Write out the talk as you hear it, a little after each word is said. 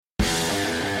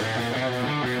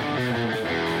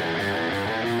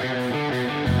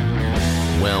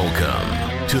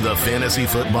to the Fantasy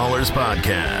Footballers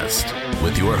Podcast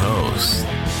with your hosts,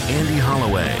 Andy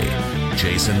Holloway,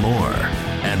 Jason Moore,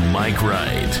 and Mike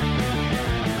Wright.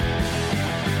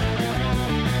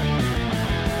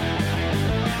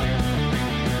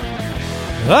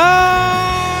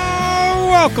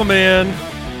 Welcome in.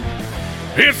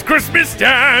 It's Christmas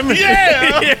time.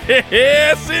 Yeah.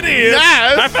 Yes, it is.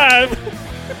 Yes. High five.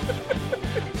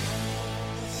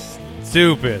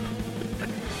 Stupid.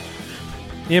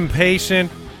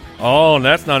 Impatient. Oh,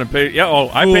 that's not impatient. Yeah. Oh,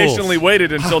 I Fools. patiently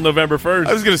waited until November 1st.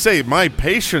 I was going to say, my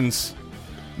patience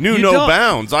knew You no don't-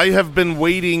 bounds. I have been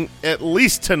waiting at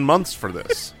least 10 months for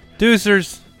this.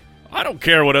 Deucers. I don't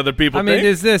care what other people I mean,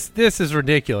 think. this is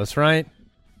ridiculous, right?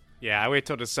 Yeah, I wait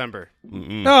till December.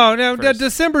 No,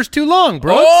 December's too long,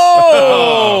 bro.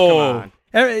 Oh,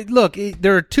 come on. Look,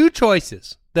 there are two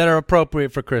choices that are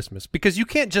appropriate for Christmas because you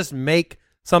can't just make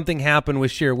something happen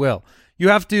with sheer will. You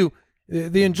have to the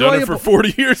done it enjoyable for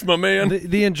 40 years, my man.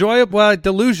 the enjoyable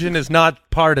delusion is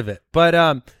not part of it. But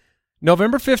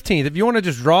November 15th, if you want to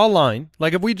just draw a line,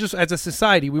 like if we just as a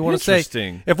society we want to say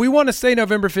Interesting. if we want to say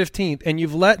November 15th and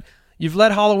you've let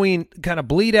Halloween kind of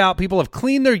bleed out, people have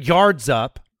cleaned their yards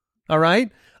up, all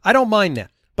right? I don't mind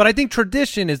that. But I think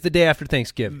tradition is the day after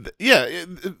Thanksgiving. Yeah,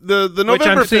 the November Which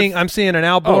I'm 5th seeing an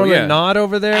Al Borland yeah. nod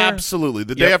over there. Absolutely.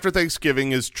 The day after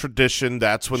Thanksgiving is tradition.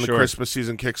 That's when the Sure. Christmas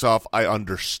season kicks off. I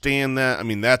understand that. I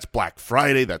mean, that's Black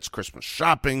Friday. That's Christmas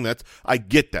shopping. I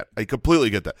get that. I completely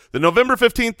get that. The November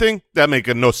 15th thing, that makes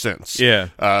no sense. Yeah.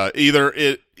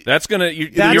 That's gonna.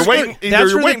 That's You're for- waiting. that's Either you're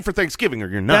for the- waiting for Thanksgiving or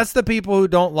you're not. That's the people who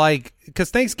don't like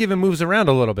because Thanksgiving moves around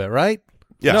a little bit, right?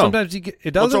 Yeah. No. Sometimes it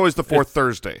Well, doesn't. it's always the fourth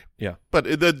Thursday. Yeah. But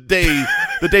the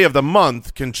day of the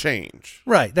month can change.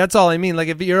 Right. That's all I mean. Like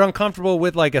if you're uncomfortable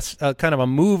with like a kind of a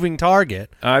moving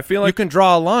target, I feel you like can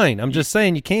draw a line. I'm just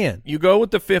saying you can. you go with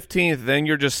the 15th, then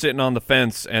you're just sitting on the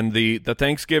fence, and the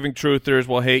Thanksgiving truthers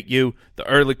will hate you. The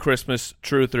early Christmas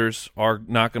truthers are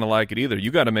not going to like it either. You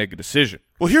got to make a decision.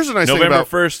 Well, here's the nice thing November about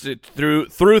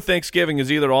 1st through Thanksgiving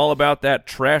is either all about that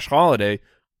trash holiday,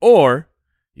 or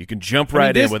you can jump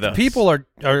right in with us. People are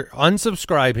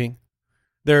unsubscribing.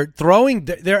 They're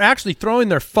actually throwing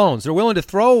their phones. They're willing to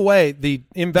throw away the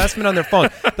investment on their phone.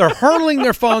 They're hurling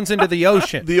their phones into the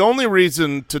ocean. the only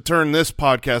reason to turn this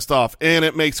podcast off, and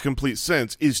it makes complete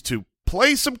sense, is to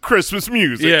play some Christmas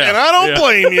music. Yeah, And I don't yeah.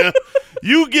 blame you.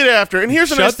 You get after it. And here's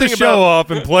the nice Shut the thing show about off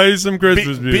and play some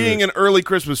Christmas music. being an early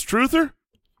Christmas truther.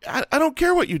 I don't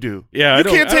care what you do. Yeah, I you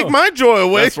don't- can't I take don't- my joy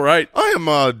away. That's right. I am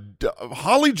a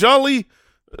holly jolly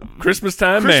Christmas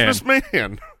time, Christmas man.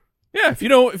 man. Yeah, if you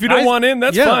don't want in,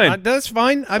 that's fine. That's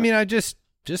fine. I mean, I just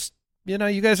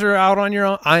you guys are out on your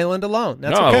own island alone.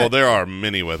 That's No, okay. Well, there are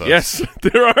many with us. Yes,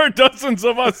 there are dozens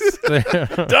of us.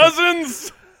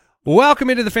 Dozens. Welcome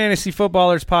into the Fantasy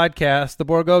Footballers Podcast. The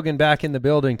Borgogan back in the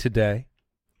building today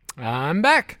I'm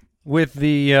back. with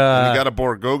the And you got a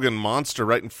Borgogan monster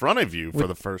right in front of you for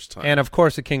the first time. and of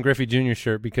course a King Griffey Jr.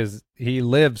 shirt because he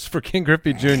lives for King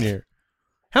Griffey Jr.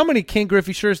 How many King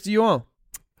Griffey shirts do you own?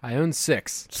 I own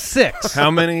 6. 6. How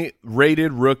many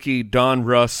rated rookie Don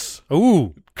Russ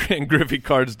Ooh. and Griffey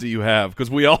cards do you have?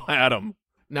 Because we all had them.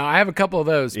 No, I have a couple of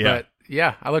those, Yeah. but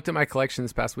yeah, I looked at my collection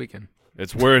this past weekend.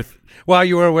 It's worth While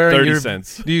you were wearing 30 your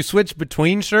cents. Do you switch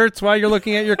between shirts while you're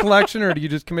looking at your collection or do you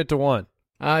just commit to one?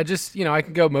 Just, I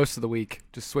can go most of the week,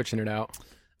 just switching it out.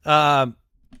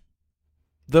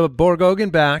 The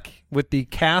Borgogan back with the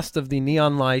cast of the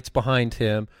neon lights behind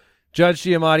him. Judge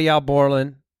Giamatti, Al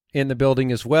Borland in the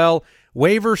building as well.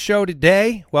 Waiver show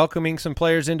today, welcoming some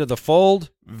players into the fold.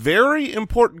 Very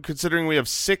important considering we have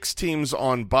 6 teams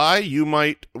on bye. You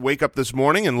might wake up this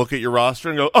morning and look at your roster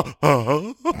and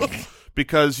go,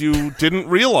 because you didn't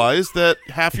realize that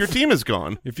half your team is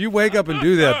gone. If you wake up and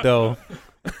do that, though,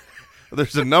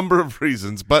 There's a number of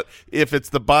reasons, but if it's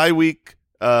the bye week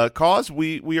cause,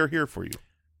 we are here for you.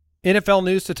 NFL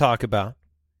news to talk about.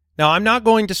 Now, I'm not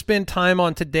going to spend time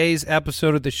on today's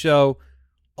episode of the show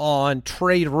on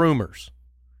trade rumors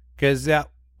because that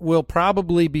will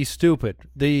probably be stupid.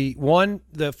 The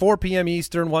 4 p.m.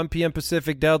 Eastern, 1 p.m.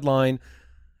 Pacific deadline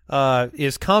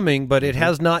is coming, but it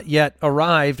has not yet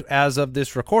arrived as of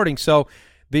this recording. So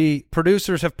the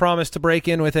producers have promised to break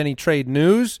in with any trade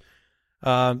news.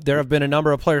 There have been a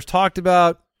number of players talked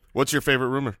about. What's your favorite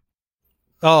rumor?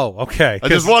 Oh, okay. I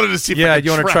just wanted to see if I could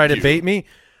you want to trap try to you. bait me?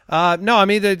 No, I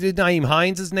mean, the Nyheim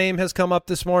Hines' name has come up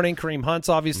this morning. Kareem Hunt's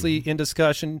obviously in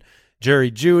discussion.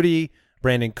 Jerry Jeudy,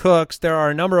 Brandon Cooks. There are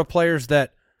a number of players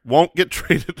that Won't get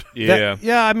traded. Yeah.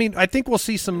 yeah, I mean, I think we'll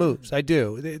see some moves. I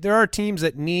do. There are teams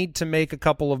that need to make a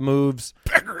couple of moves.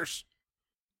 Beggars.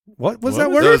 What was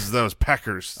that word? Those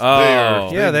Packers.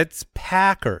 Oh. Yeah, that's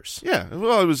Packers. Yeah,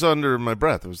 well, it was under my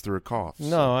breath. It was through a cough. So.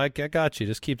 No, I got you.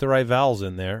 Just keep the right vowels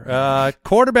in there.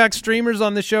 Quarterback streamers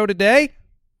on the show today.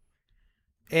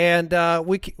 And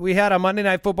we had a Monday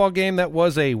Night Football game that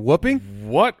was a whooping.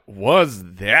 What was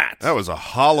that? That was a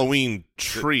Halloween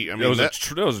treat. I mean,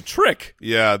 that was a trick.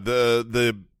 Yeah,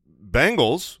 the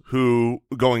Bengals, who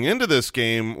going into this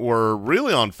game were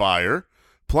really on fire,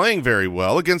 playing very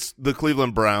well against the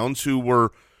Cleveland Browns, who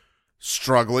were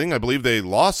struggling. I believe they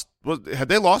lost. Had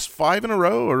they lost 5 in a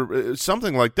row or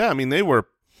something like that? I mean, they were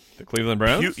The Cleveland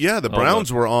Browns? the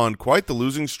Browns were on quite the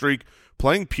losing streak,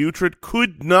 playing putrid,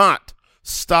 could not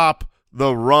stop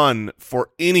the run for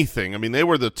anything. I mean, they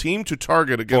were the team to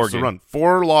target against the run.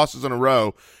 4 losses in a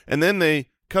row, and then they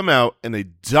come out and they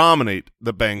dominate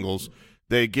the Bengals.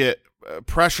 They get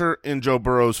pressure in Joe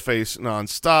Burrow's face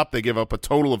nonstop. They give up a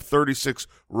total of 36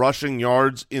 rushing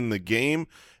yards in the game,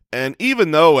 and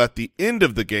even though at the end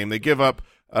of the game they give up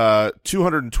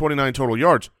 229 total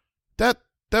yards, that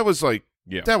was like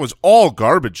that was all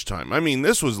garbage time. I mean,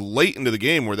 this was late into the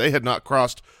game where they had not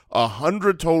crossed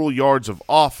 100 total yards of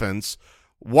offense,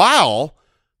 while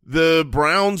the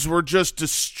Browns were just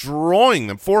destroying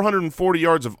them. 440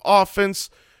 yards of offense.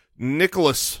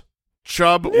 Nicholas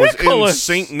Chubb was in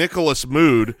St. Nicholas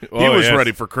mood. He was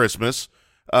ready for Christmas.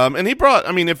 And he brought,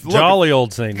 I mean, Jolly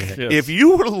old St. Nick. Yes. If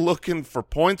you were looking for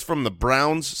points from the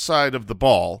Browns side of the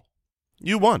ball,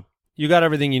 you won. You got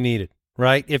everything you needed,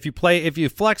 right? If you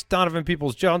flex Donovan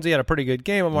Peoples-Jones, he had a pretty good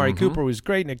game. Amari Cooper was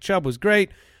great. Nick Chubb was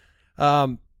great.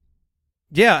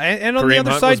 Yeah, and on Kareem the other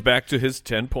Hunt side, was back to his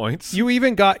 10 points. you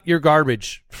even got your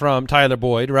garbage from Tyler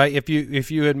Boyd, right? If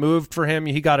you had moved for him,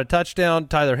 he got a touchdown.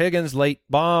 Tyler Higgins, late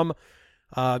bomb.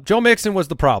 Joe Mixon was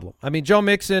the problem. I mean, Joe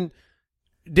Mixon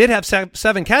did have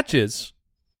 7 catches,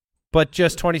 but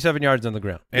just 27 yards on the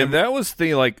ground. And that was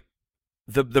the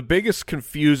biggest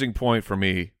confusing point for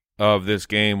me of this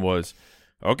game was,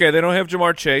 okay, they don't have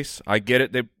Jamar Chase. I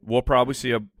get it. We'll probably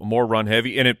see a more run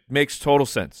heavy, and it makes total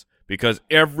sense because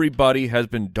everybody has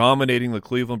been dominating the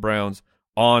Cleveland Browns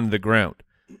on the ground,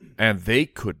 and they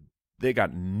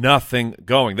got nothing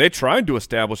going. They tried to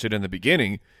establish it in the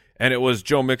beginning, and it was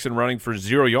Joe Mixon running for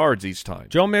 0 yards each time.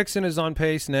 Joe Mixon is on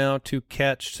pace now to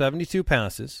catch 72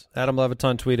 passes. Adam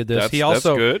Leviton tweeted this. That's He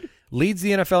also good. leads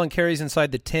the NFL in carries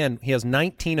inside the 10. He has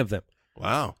 19 of them.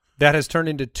 Wow. That has turned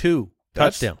into 2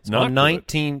 That's touchdowns not on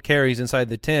 19 carries inside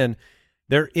the 10.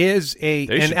 There is They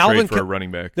should trade for a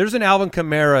running back. There's an Alvin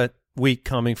Kamara week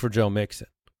coming for Joe Mixon.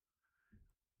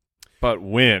 But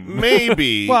when?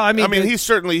 Maybe. Well, I mean, he's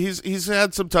certainly he's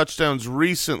had some touchdowns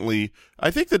recently.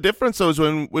 I think the difference though is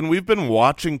when we've been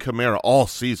watching Kamara all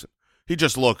season, he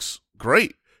just looks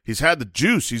great. He's had the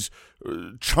juice. He's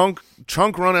chunk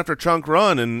run after chunk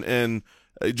run, and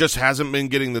it just hasn't been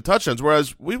getting the touchdowns.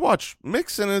 Whereas we watch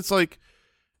Mixon, and it's like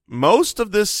most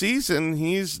of this season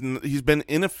he's been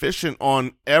inefficient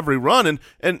on every run,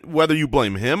 and whether you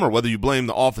blame him or whether you blame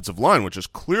the offensive line, which has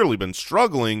clearly been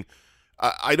struggling.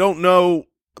 I don't know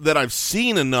that I've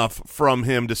seen enough from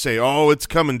him to say, oh, it's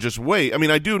coming, just wait. I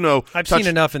mean, I do know. I've seen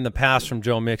enough in the past from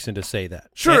Joe Mixon to say that.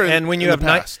 Sure. And when you in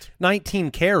have 19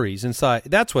 carries inside,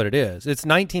 that's what it is. It's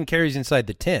 19 carries inside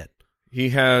the 10. He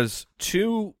has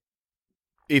 2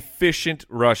 efficient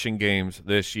rushing games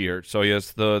this year. So he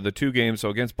has the 2 games. So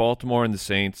against Baltimore and the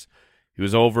Saints, he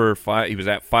was over 5. He was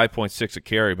at 5.6 a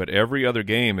carry, but every other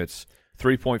game it's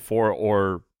 3.4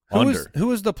 or under. Who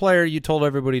was the player you told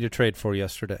everybody to trade for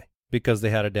yesterday because they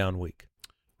had a down week?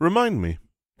 Remind me.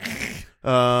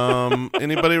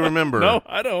 Anybody remember? No,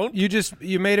 I don't.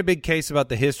 You made a big case about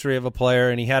the history of a player,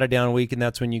 and he had a down week, and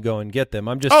that's when you go and get them.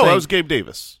 I'm just saying. That was Gabe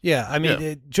Davis. Yeah, I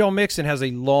mean, Joe Mixon has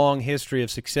a long history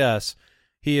of success.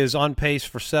 He is on pace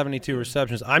for 72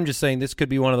 receptions. I'm just saying this could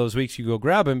be one of those weeks you go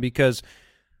grab him because,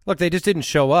 look, they just didn't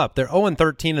show up. They're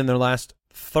 0-13 in their last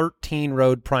 13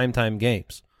 road primetime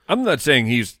games. I'm not saying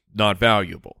he's not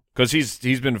valuable because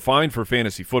he's been fine for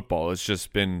fantasy football. It's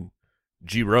just been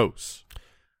gross.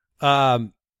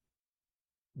 Jonathan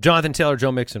Taylor,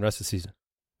 Joe Mixon, rest of the season.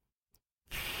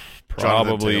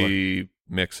 Probably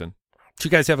Mixon. Did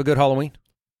you guys have a good Halloween?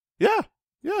 Yeah.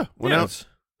 Went out,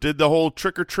 did the whole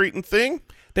trick-or-treating thing.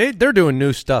 They're doing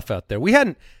new stuff out there. We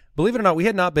hadn't, believe it or not, we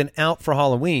had not been out for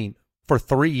Halloween for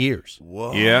 3 years.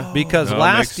 Whoa. Yeah. Because No,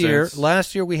 last makes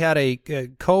sense. year we had a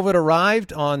COVID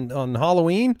arrived on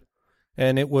Halloween,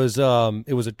 and it was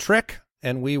a trick,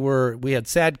 and we had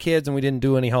sad kids, and we didn't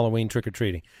do any Halloween trick or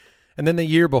treating. And then the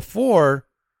year before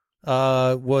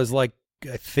was like,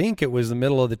 I think it was the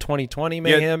middle of the 2020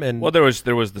 mayhem. And well, there was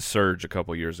the surge a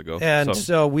couple years ago, and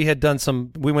so we had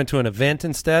done we went to an event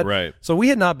instead. Right. So we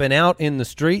had not been out in the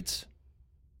streets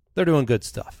They're doing good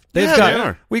stuff. They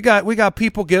are. We got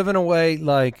people giving away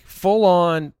like full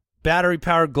on battery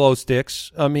powered glow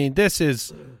sticks. I mean, that's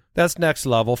next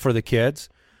level for the kids.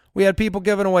 We had people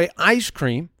giving away ice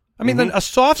cream. I mean, a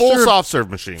soft serve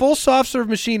machine. Full soft serve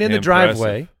machine in the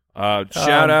driveway.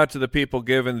 Shout out to the people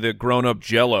giving the grown-up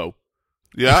Jell-O.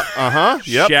 Yeah, Yep,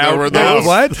 Shout there were those. out.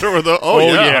 What? There were the.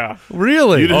 Yeah.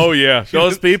 Really? Oh, yeah.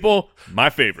 Those people, my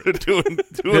favorite. doing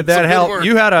Did that some help? work.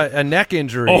 You had a neck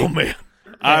injury. Oh, man.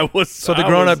 So the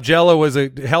grown-up Jell-O was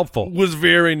helpful. Was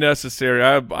very necessary.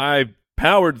 I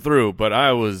powered through, but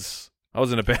I was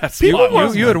in a bad You,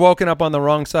 spot. you had woken up on the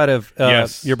wrong side of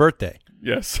Yes. your birthday.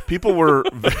 Yes. People were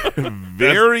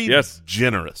very Yes.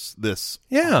 generous this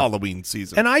Yeah. Halloween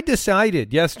season. And I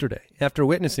decided yesterday, after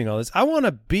witnessing all this, I want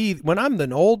to be, when I'm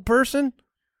an old person,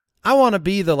 I want to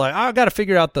be I got to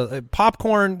figure out the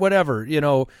popcorn, whatever,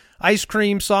 ice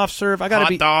cream, soft serve. I got to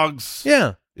be. Hot dogs.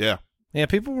 Yeah. Yeah. Yeah,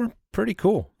 people were pretty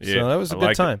cool. Yeah, So that was a I good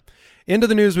like time. Into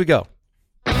the news we go.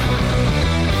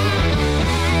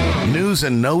 News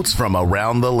and notes from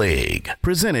around the league.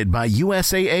 Presented by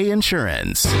USAA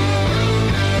Insurance.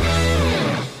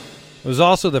 It was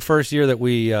also the first year that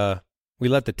we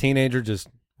let the teenager just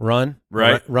run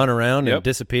around Yep. and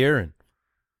disappear, and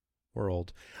we're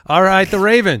old. All right, the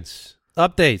Ravens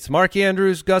updates: Mark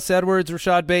Andrews, Gus Edwards,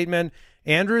 Rashad Bateman.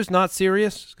 Andrews not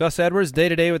serious. Gus Edwards day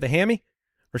to day with the hammy.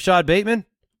 Rashad Bateman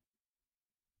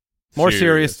more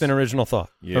serious than originally thought.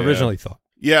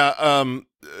 Yeah.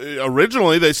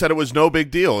 Originally they said it was no big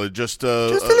deal. It just a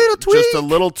little tweak. Just a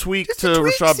little tweak to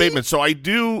Rashad Bateman. So I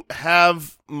do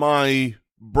have my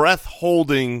breath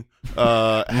holding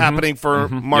happening for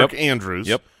Mark Andrews.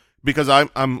 Yep. Because I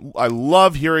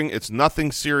love hearing it's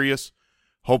nothing serious.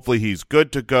 Hopefully he's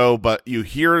good to go, but you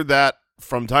hear that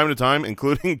from time to time,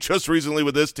 including just recently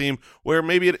with this team, where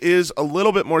maybe it is a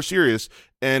little bit more serious.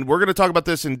 And we're going to talk about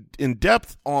this in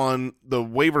depth on the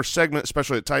waiver segment,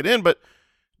 especially at tight end, but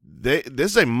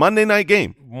this is a Monday night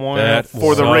game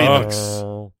for the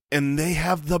Ravens. And they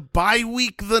have the bye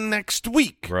week the next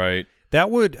week. Right. That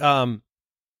would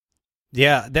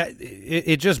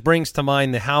it just brings to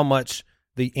mind how much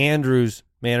the Andrews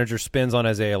manager spends on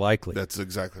Isaiah Likely. That's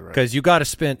exactly right. Because you got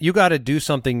to do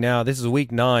something now. This is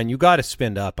week 9. You got to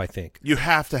spend up, I think. You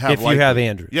have to have if Likely. You have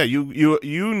Andrews. Yeah,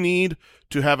 you need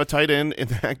to have a tight end in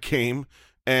that game,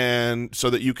 and so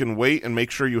that you can wait and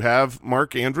make sure you have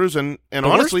Mark Andrews. And the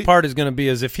honestly, worst part is going to be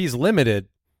is if he's limited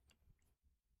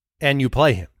and you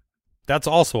play him. That's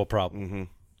also a problem.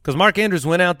 Because Mark Andrews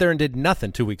went out there and did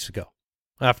nothing 2 weeks ago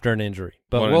after an injury.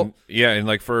 But and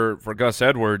like for Gus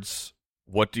Edwards,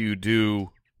 what do you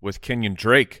do with Kenyon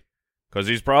Drake? Because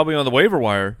he's probably on the waiver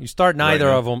wire. You start neither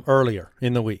right now. of them earlier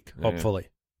in the week, hopefully.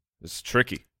 It's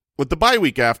tricky. with the bye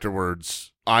week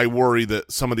afterwards, I worry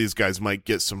that some of these guys might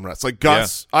get some rest. Like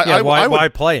Gus, why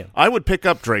play him? I would pick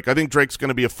up Drake. I think Drake's going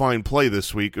to be a fine play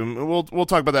this week, and we'll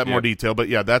talk about that in more detail. But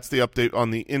yeah, that's the update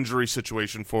on the injury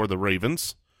situation for the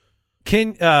Ravens.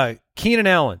 Keenan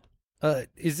Allen,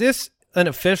 is this an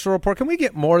official report? Can we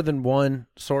get more than one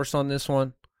source on this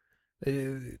one?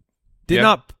 Did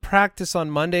not practice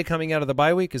on Monday coming out of the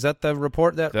bye week. Is that the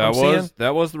report that I'm seeing?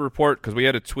 That was the report because we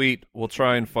had a tweet. We'll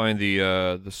try and find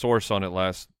the source on it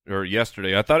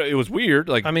yesterday. I thought it was weird.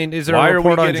 Like, I mean, is there a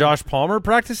report on Josh Palmer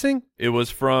practicing? It was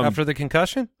from after the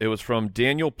concussion. It was from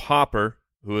Daniel Popper,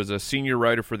 who is a senior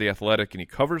writer for The Athletic, and he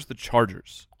covers the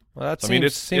Chargers. Well, that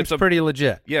seems pretty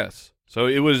legit. Yes. So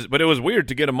it was weird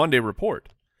to get a Monday report.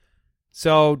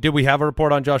 So did we have a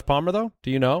report on Josh Palmer, though?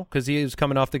 Do you know? Because he was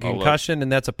coming off the concussion, and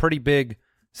that's a pretty big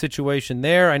situation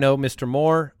there. I know Mr.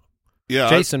 Moore,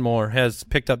 Jason Moore, has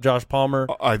picked up Josh Palmer.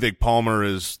 I think Palmer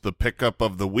is the pickup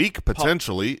of the week,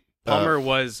 potentially. Palmer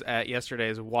was at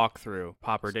yesterday's walkthrough.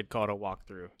 Popper did call it a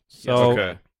walkthrough.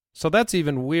 So that's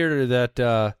even weirder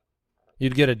that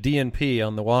you'd get a DNP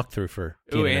on the walkthrough for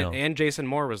Keenan Allen. And Jason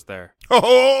Moore was there.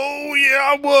 Oh,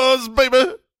 yeah, I was,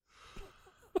 baby.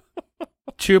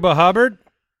 Chuba Hubbard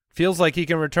feels like he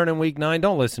can return in week 9.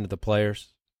 Don't listen to the players.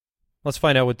 Let's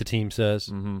find out what the team says.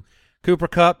 Mm-hmm. Cooper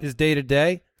Kupp is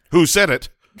day-to-day. Who said it?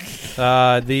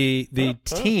 The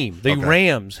team, the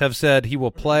Rams, have said he will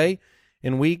play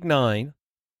in week 9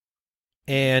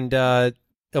 and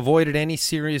avoided any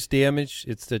serious damage.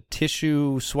 It's the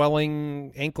tissue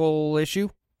swelling ankle issue.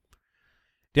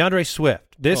 DeAndre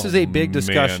Swift. This is a big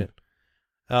discussion.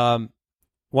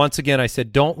 Once again, I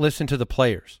said don't listen to the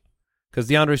players because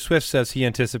DeAndre Swift says he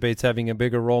anticipates having a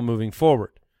bigger role moving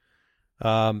forward.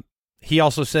 He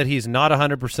also said he's not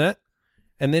 100%.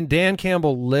 And then Dan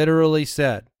Campbell literally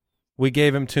said, we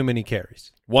gave him too many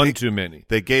carries. Too many.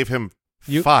 They gave him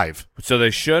 5. So they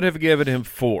should have given him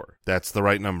 4. That's the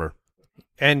right number.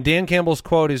 And Dan Campbell's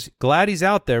quote is, glad he's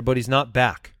out there, but he's not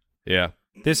back. Yeah.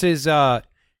 This is,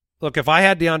 look, if I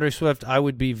had DeAndre Swift, I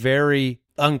would be very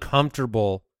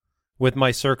uncomfortable with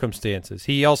my circumstances.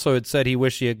 He also had said he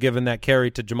wished he had given that carry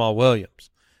to Jamal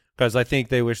Williams, because I think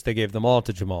they wish they gave them all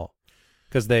to Jamal,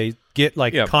 because they get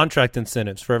contract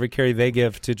incentives for every carry they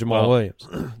give to Jamal Williams.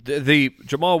 The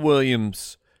Jamal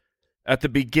Williams, at the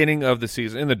beginning of the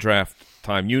season, in the draft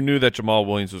time, you knew that Jamal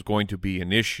Williams was going to be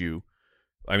an issue.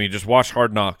 I mean, just watch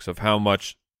Hard Knocks of how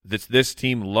much this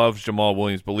team loves Jamal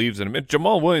Williams, believes in him. And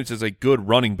Jamal Williams is a good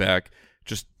running back.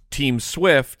 Just Team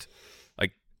Swift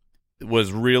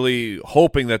was really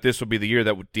hoping that this would be the year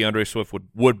that DeAndre Swift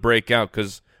would break out,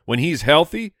 because when he's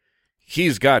healthy,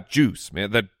 he's got juice, man,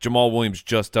 that Jamal Williams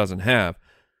just doesn't have.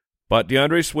 But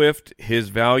DeAndre Swift, his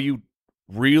value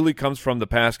really comes from the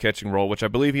pass-catching role, which I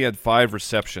believe he had 5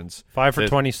 receptions. 5 for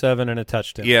 27 and a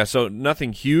touchdown. Yeah, so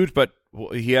nothing huge, but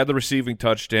he had the receiving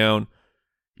touchdown.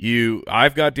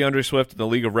 I've got DeAndre Swift in the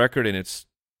league of record, and it's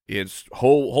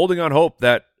holding on hope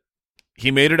that he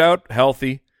made it out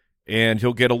healthy, and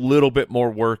he'll get a little bit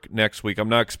more work next week. I'm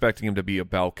not expecting him to be a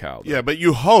bell cow, though. Yeah, but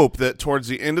you hope that towards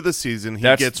the end of the season he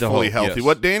gets fully healthy. Yes.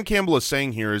 What Dan Campbell is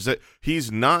saying here is that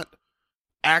he's not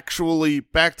actually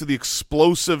back to the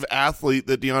explosive athlete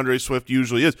that DeAndre Swift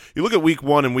usually is. You look at week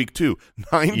 1 and week 2,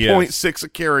 9.6 a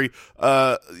carry.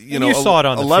 You saw it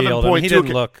on the 11. Field. I mean, he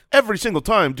didn't look every single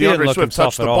time DeAndre Swift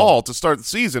touched the ball to start the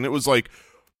season. It was like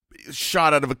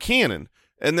shot out of a cannon.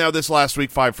 And now this last week,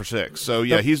 5 for 6. So,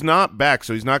 yeah, he's not back,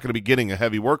 so he's not going to be getting a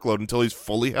heavy workload until he's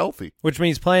fully healthy. Which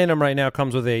means playing him right now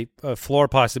comes with a floor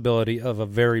possibility of a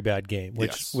very bad game,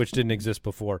 which didn't exist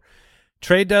before.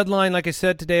 Trade deadline, like I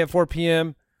said, today at 4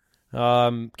 p.m.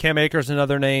 Cam Akers,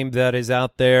 another name that is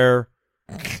out there.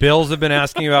 Bills have been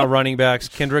asking about running backs.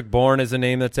 Kendrick Bourne is a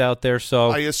name that's out there.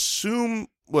 So I assume,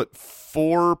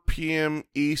 4 p.m.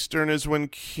 Eastern is when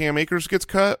Cam Akers gets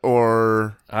cut,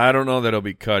 or I don't know that he'll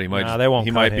be cut. He might. They won't.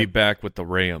 He might be back with the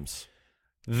Rams.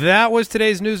 That was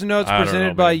today's news and notes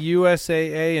presented by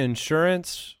USAA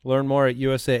Insurance. Learn more at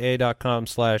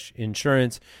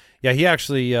usaa.com/insurance. Yeah, he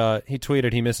actually he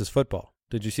tweeted he misses football.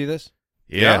 Did you see this?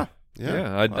 Yeah.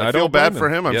 I feel don't bad blame for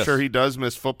him. him. I'm Yes. sure he does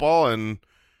miss football, and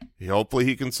hopefully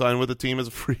he can sign with the team as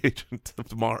a free agent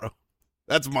tomorrow.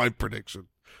 That's my prediction.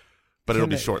 But it'll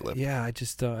be short-lived. Yeah, I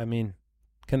just I mean,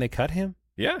 can they cut him?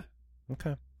 Yeah.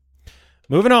 Okay.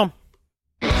 Moving on.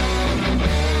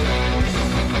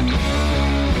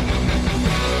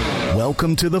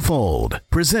 Welcome to the Fold,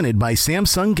 presented by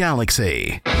Samsung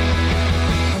Galaxy.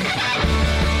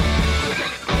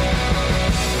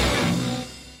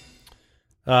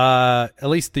 At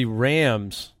least the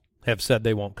Rams have said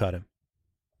they won't cut him.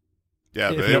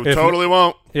 Yeah, they totally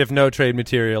won't. If no trade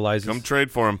materializes. Come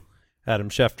trade for him.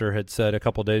 Adam Schefter had said a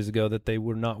couple days ago that they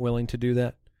were not willing to do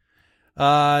that.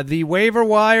 The waiver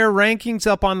wire rankings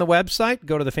up on the website.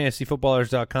 Go to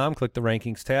thefantasyfootballers.com, click the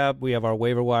rankings tab. We have our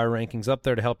waiver wire rankings up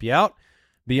there to help you out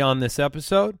beyond this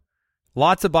episode.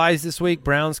 Lots of buys this week.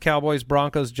 Browns, Cowboys,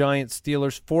 Broncos, Giants,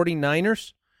 Steelers,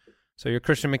 49ers. So your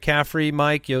Christian McCaffrey,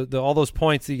 Mike, all those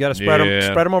points, you got to spread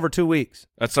them over 2 weeks.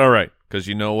 That's all right, because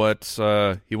you know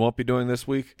what he won't be doing this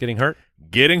week? Getting hurt?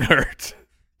 Getting hurt.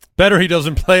 Better he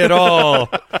doesn't play at all.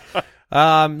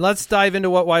 Let's dive into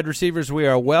what wide receivers we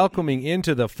are welcoming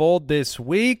into the fold this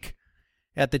week.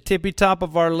 At the tippy top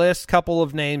of our list, couple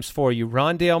of names for you.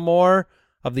 Rondale Moore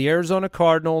of the Arizona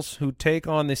Cardinals, who take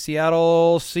on the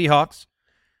Seattle Seahawks,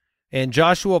 and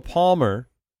Joshua Palmer,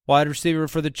 wide receiver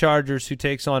for the Chargers, who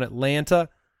takes on Atlanta.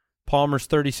 Palmer's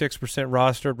 36%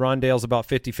 rostered. Rondale's about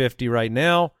 50-50 right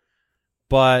now.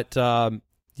 But,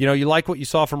 you like what you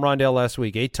saw from Rondale last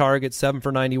week. 8 targets, 7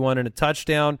 for 91, and a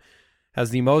touchdown. Has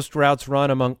the most routes run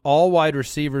among all wide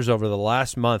receivers over the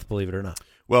last month, believe it or not.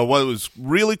 Well, what was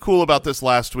really cool about this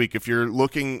last week, if you're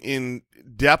looking in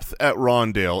depth at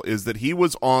Rondale, is that he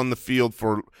was on the field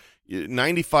for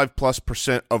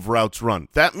 95+% of routes run.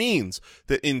 That means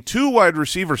that in 2 wide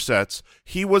receiver sets,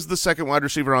 he was the second wide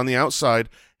receiver on the outside.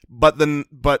 But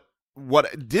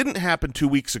what didn't happen 2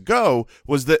 weeks ago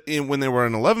was that when they were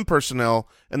in 11 personnel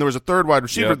and there was a third wide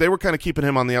receiver, they were kind of keeping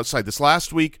him on the outside. This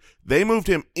last week, they moved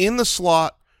him in the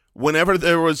slot. Whenever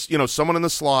there was, someone in the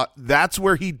slot, that's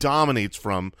where he dominates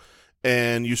from.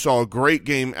 And you saw a great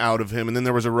game out of him. And then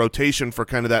there was a rotation for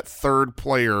kind of that third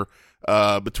player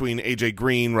between A.J.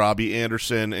 Green, Robbie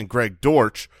Anderson, and Greg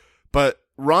Dortch. But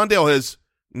Rondale has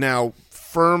now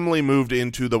firmly moved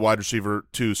into the wide receiver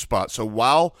 2 spot. So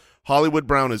while Hollywood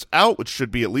Brown is out, which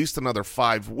should be at least another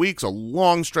 5 weeks, a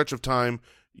long stretch of time,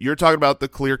 you're talking about the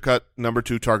clear-cut number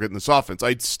 2 target in this offense.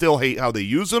 I still hate how they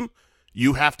use him.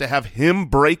 You have to have him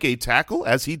break a tackle,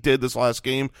 as he did this last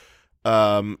game.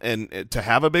 And to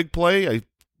have a big play,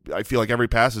 I feel like every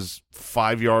pass is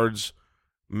 5 yards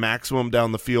maximum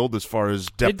down the field as far as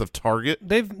depth of target.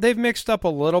 They've mixed up a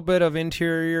little bit of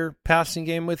interior passing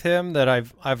game with him that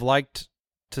I've liked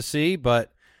to see,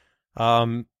 but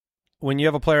when you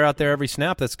have a player out there every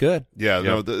snap, that's good. Yeah,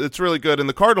 no, it's really good. And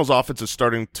the Cardinals' offense is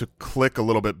starting to click a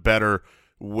little bit better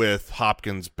with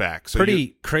Hopkins back. So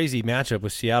Pretty crazy matchup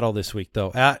with Seattle this week,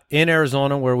 though. In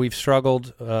Arizona, where we've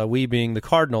struggled, we being the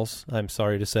Cardinals, I'm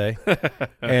sorry to say.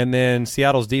 And then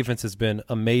Seattle's defense has been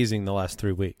amazing the last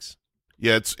 3 weeks.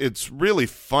 Yeah, it's really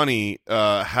funny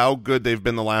how good they've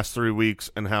been the last 3 weeks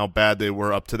and how bad they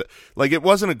were up to the – like it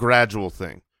wasn't a gradual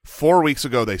thing. 4 weeks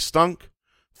ago they stunk.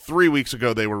 3 weeks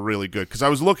ago they were really good. Because I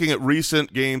was looking at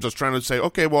recent games. I was trying to say,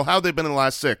 okay, well, how have they been in the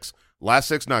last 6? Last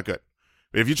 6, not good.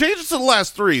 If you change it to the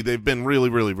last 3, they've been really,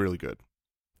 really, really good.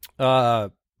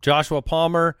 Joshua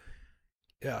Palmer,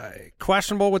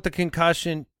 questionable with the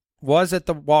concussion, was at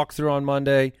the walkthrough on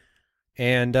Monday,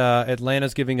 and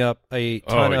Atlanta's giving up a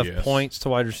ton of points to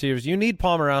wide receivers. You need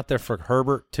Palmer out there for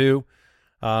Herbert too.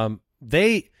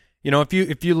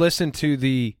 If you listen to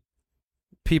the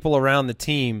people around the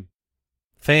team,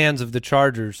 fans of the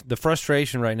Chargers, the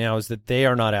frustration right now is that they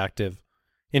are not active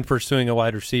in pursuing a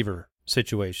wide receiver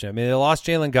situation. I mean, they lost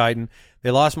Jalen Guyton,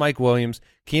 they lost Mike Williams,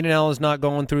 Keenan Allen's not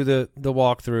going through the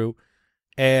walkthrough,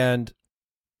 and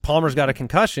Palmer's got a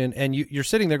concussion, and you're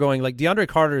sitting there going, like, DeAndre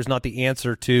Carter is not the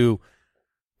answer to.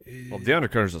 Well,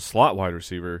 DeAndre Carter's a slot wide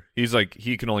receiver. He's like,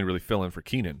 he can only really fill in for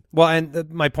Keenan. Well,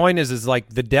 and my point is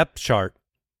like the depth chart,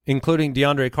 including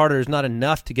DeAndre Carter, is not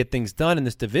enough to get things done in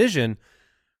this division,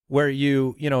 where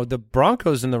the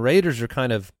Broncos and the Raiders are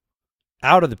kind of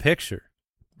out of the picture,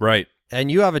 right? And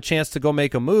you have a chance to go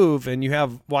make a move, and you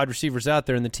have wide receivers out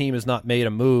there, and the team has not made a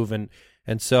move, and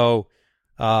so,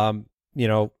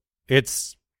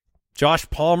 it's Josh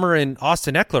Palmer and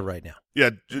Austin Eckler right now. Yeah,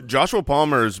 Joshua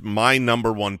Palmer is my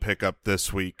number one pickup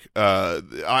this week.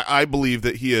 I believe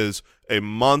that he is a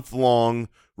month-long,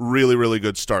 really, really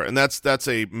good start, and that's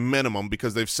a minimum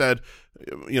because they've said,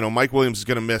 Mike Williams is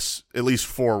going to miss at least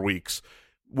 4 weeks.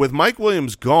 With Mike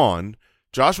Williams gone,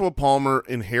 Joshua Palmer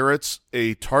inherits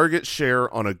a target share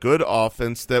on a good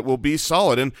offense that will be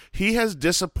solid, and he has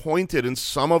disappointed in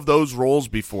some of those roles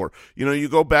before. You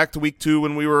go back to week 2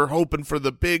 when we were hoping for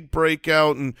the big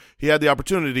breakout and he had the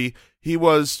opportunity. He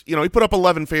was, he put up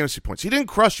 11 fantasy points. He didn't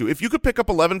crush you. If you could pick up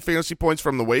 11 fantasy points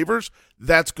from the waivers,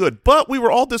 that's good. But we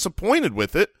were all disappointed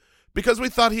with it because we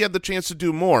thought he had the chance to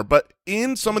do more. But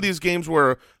in some of these games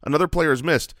where another player has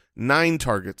missed 9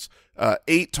 targets,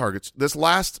 8 targets, this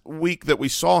last week that we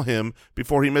saw him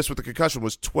before he missed with the concussion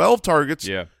was 12 targets,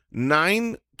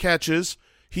 9 catches.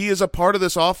 He is a part of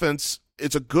this offense.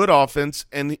 It's a good offense,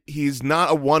 and he's not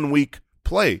a 1-week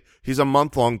play. He's a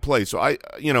month-long play. So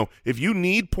if you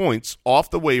need points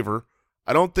off the waiver,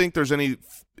 I don't think there's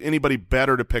anybody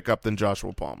better to pick up than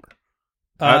Joshua Palmer.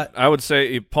 I would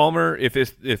say Palmer, if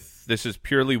this is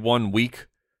purely 1 week,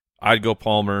 I'd go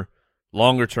Palmer.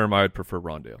 Longer term, I would prefer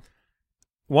Rondale.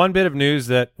 One bit of news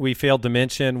that we failed to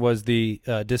mention was the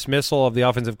dismissal of the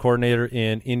offensive coordinator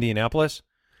in Indianapolis.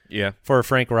 Yeah, for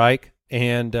Frank Reich,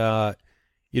 and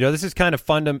this is kind of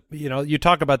fun to you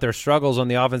talk about their struggles on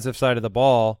the offensive side of the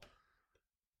ball.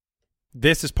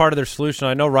 This is part of their solution.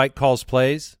 I know Reich calls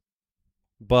plays,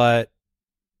 but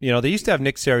they used to have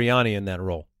Nick Sirianni in that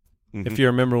role. Mm-hmm. If you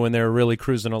remember when they were really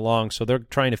cruising along, so they're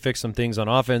trying to fix some things on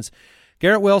offense.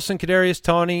 Garrett Wilson, Kadarius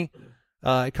Toney.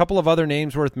 A couple of other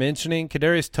names worth mentioning.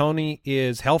 Kadarius Toney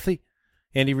is healthy.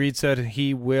 Andy Reid said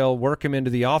he will work him into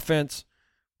the offense,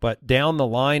 but down the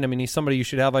line, I mean, he's somebody you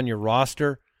should have on your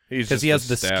roster because he has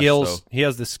the skills. He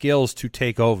has the skills to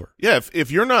take over. Yeah, if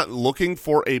you're not looking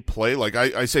for a play, like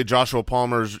I say, Joshua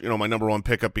Palmer's my number one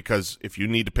pickup because if you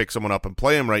need to pick someone up and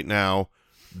play him right now,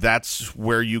 that's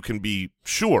where you can be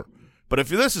sure. But if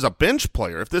this is a bench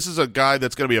player, if this is a guy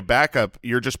that's going to be a backup,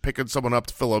 you're just picking someone up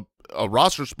to fill a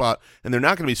roster spot, and they're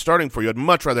not going to be starting for you. I'd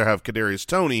much rather have Kadarius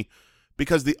Toney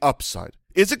because the upside.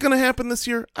 Is it going to happen this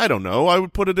year? I don't know. I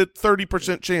would put it at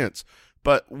 30% chance.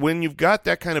 But when you've got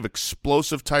that kind of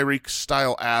explosive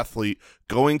Tyreek-style athlete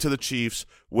going to the Chiefs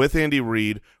with Andy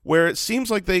Reid, where it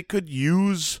seems like they could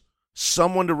use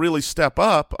someone to really step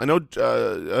up. I know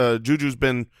Juju's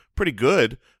been pretty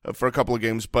good for a couple of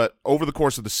games, but over the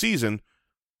course of the season,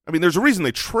 I mean, there's a reason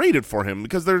they traded for him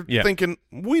because they're thinking,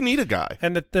 we need a guy.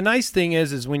 And the nice thing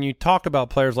is when you talk about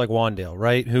players like Wan'Dale,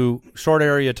 right, who short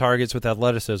area targets with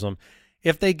athleticism,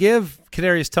 if they give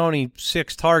Kadarius Toney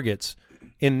 6 targets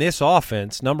in this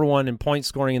offense, number one in point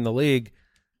scoring in the league,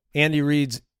 Andy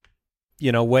Reid's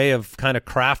way of kind of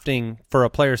crafting for a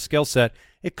player's skill set,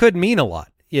 it could mean a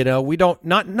lot. We don't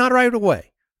not right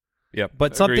away, Yep.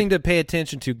 But something to pay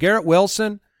attention to. Garrett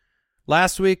Wilson,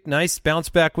 last week, nice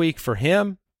bounce-back week for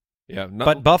him. Yeah.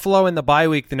 But Buffalo in the bye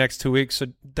week the next 2 weeks, so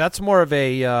that's more of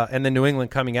a and then New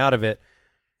England coming out of it.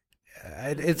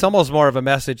 It's almost more of a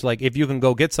message like if you can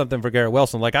go get something for Garrett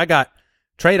Wilson. Like I got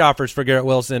trade offers for Garrett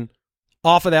Wilson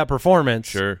off of that performance.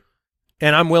 Sure.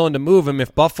 And I'm willing to move him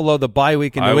if Buffalo, the bye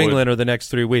week in New England are the next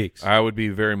 3 weeks. I would be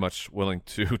very much willing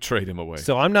to trade him away.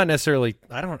 So I'm not necessarily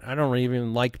I don't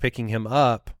even like picking him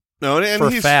up. No, and for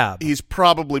Fab. He's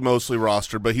probably mostly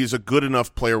rostered, but he's a good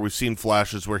enough player. We've seen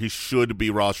flashes where he should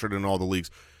be rostered in all the leagues.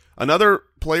 Another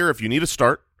player, if you need a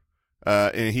start,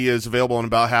 and he is available in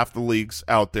about half the leagues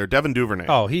out there, Devin Duvernay.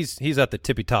 Oh, he's at the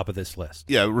tippy top of this list.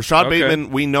 Yeah, Rashad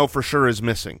Bateman, we know for sure is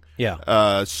missing.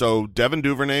 Yeah. So Devin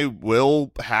Duvernay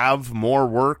will have more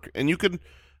work, and you can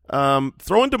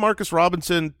throw in DeMarcus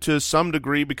Robinson to some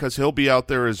degree because he'll be out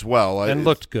there as well. And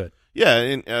looked good. Yeah,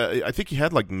 and I think he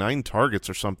had like 9 targets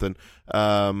or something.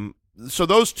 So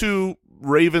those two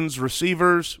Ravens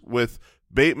receivers with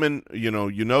Bateman, you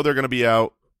know they're going to be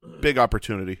out. Big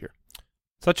opportunity here.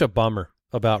 Such a bummer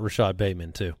about Rashad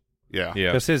Bateman too. Yeah.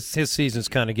 Because his season's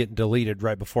kind of getting deleted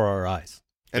right before our eyes.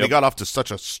 And he got off to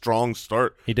such a strong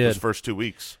start. He did. Those first 2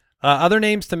 weeks. Other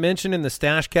names to mention in the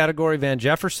stash category: Van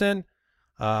Jefferson,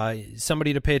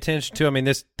 somebody to pay attention to. I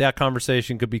mean, that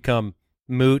conversation could become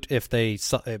moot if they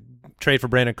trade for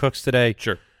Brandon Cooks today.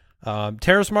 Sure.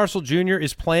 Terrace Marshall Jr.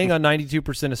 is playing on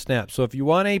 92% of snaps. So if you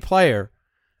want a player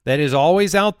that is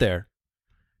always out there,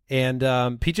 and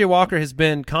P.J. Walker has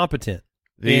been competent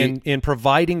in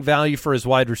providing value for his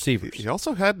wide receivers. He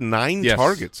also had 9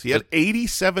 targets. He had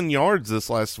 87 yards this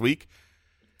last week.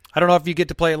 I don't know if you get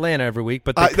to play Atlanta every week,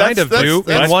 but they that's do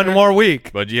in one more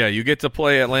week. But, yeah, you get to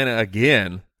play Atlanta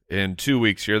again in 2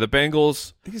 weeks here. The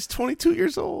Bengals. He's 22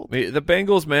 years old. The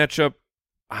Bengals matchup,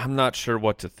 I'm not sure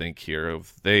what to think here.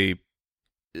 The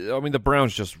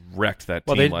Browns just wrecked that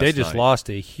team last night. They just lost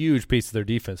a huge piece of their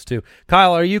defense, too.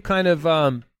 Kyle, are you kind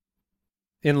of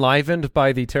enlivened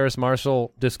by the Terrace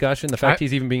Marshall discussion, the fact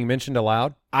he's even being mentioned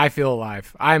aloud? I feel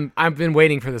alive. I've been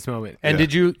waiting for this moment. And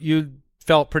did you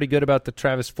felt pretty good about the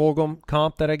Travis Fulgham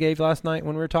comp that I gave last night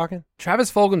when we were talking?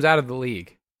 Travis Fulgham's out of the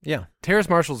league. Yeah. Terrace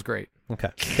Marshall's great.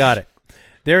 Okay, got it.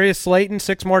 Darius Slayton,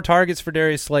 6 more targets for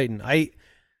Darius Slayton. This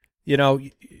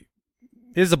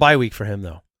is a bye week for him,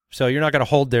 though. So you're not going to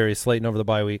hold Darius Slayton over the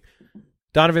bye week.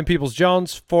 Donovan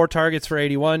Peoples-Jones, 4 targets for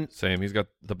 81. Same. He's got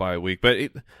the bye week.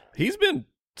 But he's been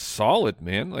solid,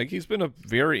 man. Like, he's been a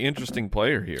very interesting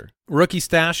player here. Rookie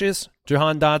stashes,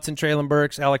 Jahan Dotson, Treylon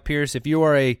Burks, Alec Pierce. If you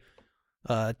are a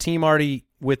team already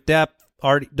with depth,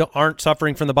 aren't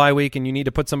suffering from the bye week, and you need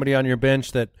to put somebody on your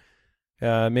bench that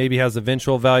maybe has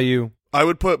eventual value. I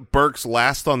would put Burks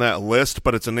last on that list,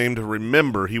 but it's a name to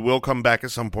remember. He will come back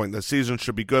at some point. The season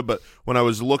should be good, but when I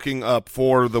was looking up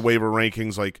for the waiver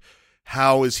rankings, like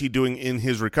how is he doing in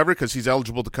his recovery, because he's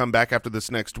eligible to come back after this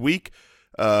next week,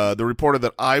 the reporter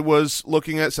that I was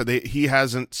looking at said that he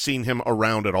hasn't seen him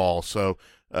around at all. So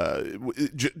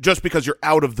just because you're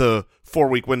out of the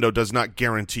 4-week window does not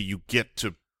guarantee you get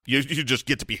to you just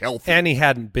get to be healthy. And he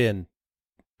hadn't been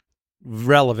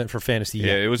relevant for fantasy yet.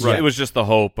 Yeah, it was just the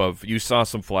hope of, you saw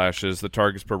some flashes, the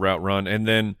targets per route run, and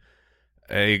then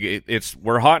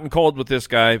we're hot and cold with this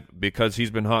guy because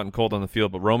he's been hot and cold on the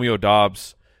field, but Romeo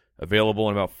Doubs, available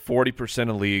in about 40%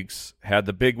 of leagues, had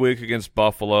the big week against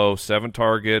Buffalo, 7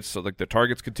 targets, so like the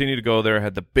targets continue to go there,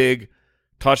 had the big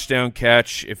touchdown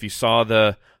catch. If you saw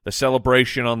the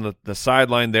celebration on the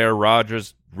sideline there,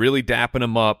 Rodgers really dapping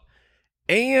him up.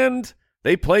 And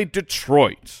they played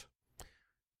Detroit.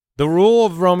 The rule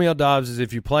of Romeo Doubs is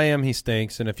if you play him, he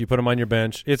stinks, and if you put him on your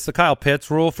bench, it's the Kyle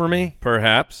Pitts rule for me.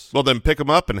 Perhaps. Well, then pick him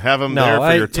up and have him there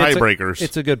for your tiebreakers.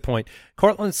 It's a good point.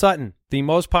 Cortland Sutton, the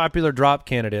most popular drop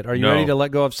candidate. Are you ready to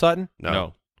let go of Sutton?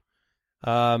 No.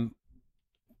 Well,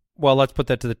 let's put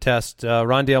that to the test.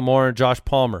 Rondale Moore and Josh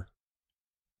Palmer.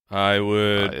 I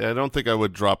would. I don't think I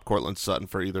would drop Cortland Sutton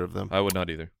for either of them. I would not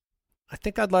either. I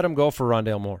think I'd let him go for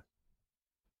Rondale Moore.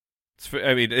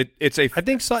 I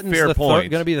think Sutton's fair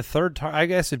point. Going to be the third target. I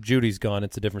guess if Judy's gone,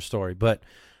 it's a different story. But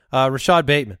Rashad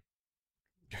Bateman.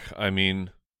 I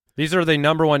mean, these are the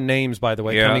number one names, by the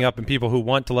way, coming up, and people who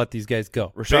want to let these guys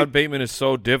go. Rashad Bateman is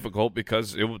so difficult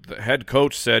because the head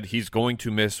coach said he's going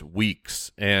to miss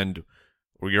weeks, and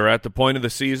you're at the point of the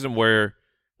season where,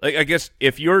 like, I guess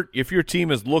if your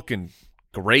team is looking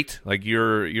great, like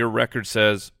your record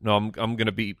says, no, I'm going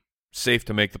to be safe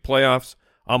to make the playoffs,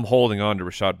 I'm holding on to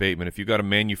Rashad Bateman. If you got to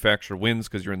manufacture wins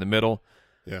because you're in the middle,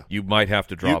 you might have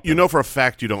to drop him. You know for a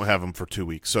fact you don't have him for 2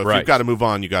 weeks. So if you've got to move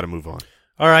on, you got to move on.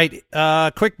 All right,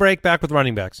 quick break, back with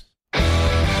running backs.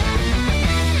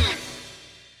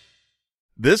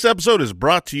 This episode is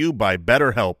brought to you by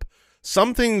BetterHelp.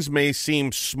 Some things may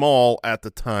seem small at the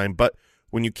time, but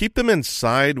when you keep them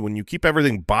inside, when you keep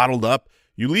everything bottled up,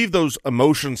 you leave those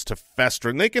emotions to fester,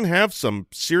 and they can have some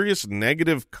serious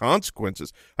negative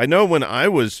consequences. I know when I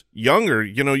was younger,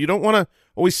 you don't want to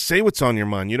always say what's on your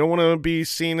mind. You don't want to be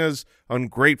seen as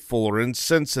ungrateful or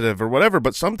insensitive or whatever,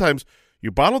 but sometimes you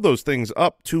bottle those things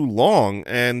up too long,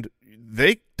 and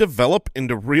they develop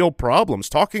into real problems.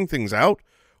 Talking things out,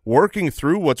 working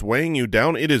through what's weighing you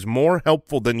down, it is more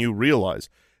helpful than you realize.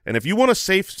 And if you want a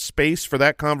safe space for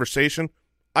that conversation,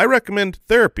 I recommend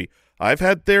therapy. I've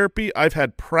had therapy. I've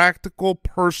had practical,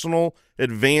 personal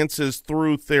advances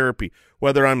through therapy,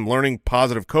 whether I'm learning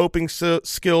positive coping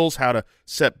skills, how to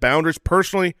set boundaries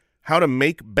personally, how to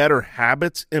make better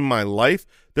habits in my life.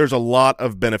 There's a lot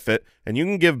of benefit, and you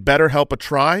can give BetterHelp a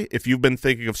try if you've been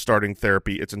thinking of starting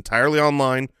therapy. It's entirely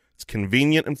online. It's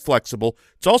convenient and flexible.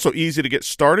 It's also easy to get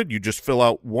started. You just fill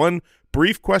out one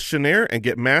brief questionnaire and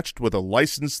get matched with a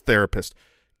licensed therapist.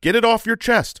 Get it off your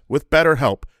chest with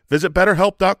BetterHelp. Visit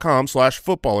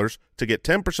BetterHelp.com/footballers to get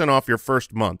 10% off your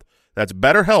first month. That's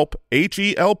BetterHelp,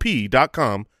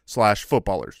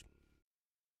 HELP.com/footballers.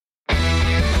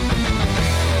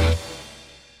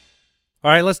 All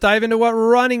right, let's dive into what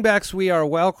running backs we are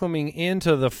welcoming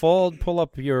into the fold. Pull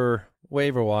up your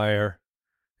waiver wire,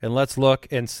 and let's look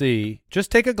and see. Just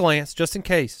take a glance, just in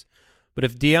case. But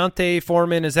if Deontay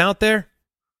Foreman is out there,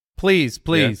 please,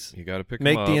 you got to pick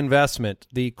make him up. the investment.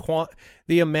 The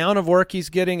amount of work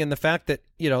he's getting, and the fact that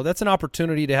that's an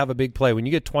opportunity to have a big play. When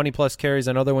you get 20-plus carries,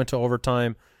 I know they went to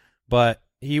overtime, but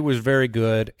he was very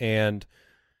good. And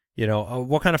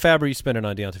what kind of fab are you spending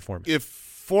on Deontay Foreman? If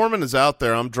Foreman is out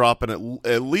there, I'm dropping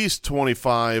at least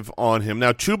 25 on him.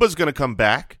 Now, Chuba's going to come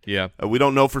back. Yeah. We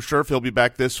don't know for sure if he'll be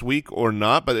back this week or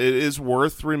not, but it is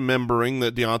worth remembering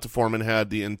that Deontay Foreman had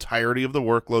the entirety of the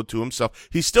workload to himself.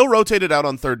 He still rotated out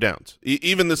on third downs,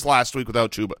 even this last week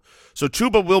without Chuba. So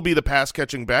Chuba will be the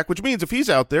pass-catching back, which means if he's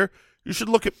out there, you should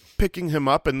look at picking him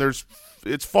up, and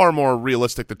it's far more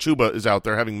realistic that Chuba is out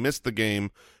there, having missed the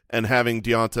game and having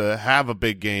Deontay have a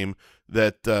big game,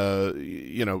 that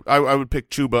I would pick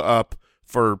Chuba up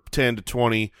for 10 to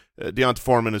 20. Deontay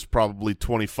Foreman is probably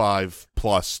 25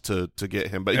 plus to get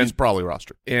him, but he's probably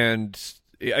rostered. And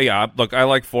yeah, look, I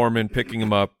like Foreman, picking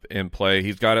him up and play.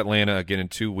 He's got Atlanta again in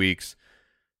 2 weeks,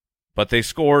 but they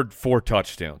scored 4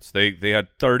 touchdowns. They had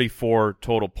 34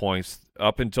 total points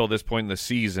up until this point in the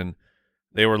season.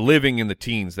 They were living in the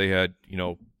teens. They had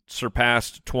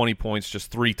surpassed 20 points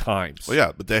just 3 times. Well,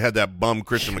 yeah, but they had that bum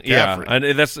Christian McCaffrey. Yeah,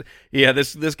 and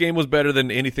this game was better than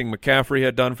anything McCaffrey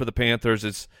had done for the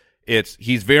Panthers.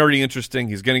 He's very interesting.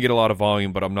 He's going to get a lot of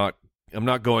volume, but I'm not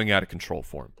going out of control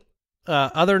for him.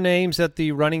 Other names at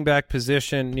the running back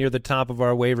position near the top of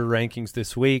our waiver rankings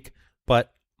this week,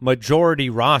 but majority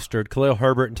rostered: Khalil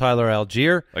Herbert and Tyler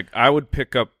Algier. Like, I would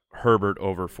pick up Herbert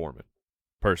over Foreman,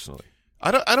 personally.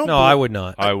 I would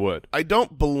not. I would. I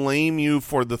don't blame you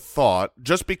for the thought,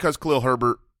 just because Khalil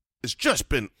Herbert has just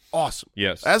been awesome.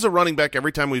 Yes. As a running back,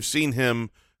 every time we've seen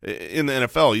him in the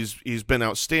NFL, he's been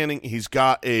outstanding. He's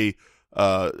got a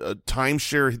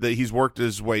timeshare that he's worked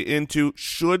his way into.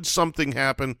 Should something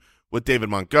happen with David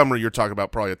Montgomery, you're talking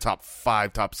about probably a top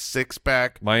 5, top 6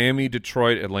 back. Miami,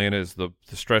 Detroit, Atlanta is the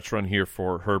stretch run here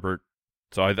for Herbert.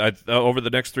 So I over the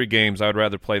next 3 games, I would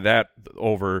rather play that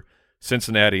over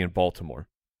Cincinnati and Baltimore,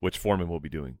 which Foreman will be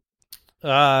doing.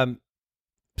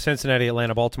 Cincinnati,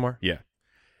 Atlanta, Baltimore? Yeah.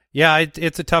 Yeah,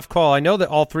 it's a tough call. I know that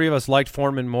all 3 of us liked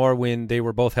Foreman more when they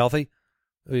were both healthy,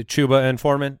 Chuba and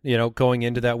Foreman, going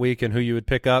into that week and who you would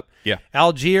pick up. Yeah.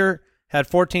 Algier had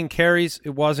 14 carries.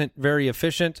 It wasn't very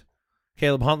efficient.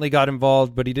 Caleb Huntley got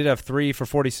involved, but he did have 3 for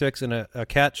 46 and a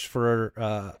catch for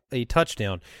a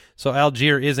touchdown. So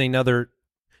Algier is another –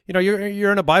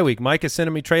 you're in a bye week. Mike is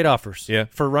sending me trade offers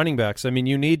for running backs. I mean,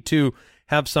 you need to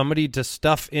have somebody to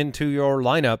stuff into your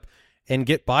lineup and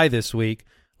get by this week.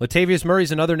 Latavius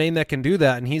Murray's another name that can do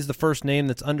that, and he's the first name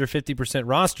that's under 50%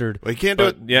 rostered. Well, he can't do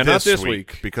it not this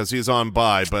week because he's on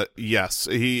bye, but yes,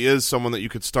 he is someone that you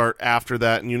could start after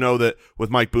that. And you know that with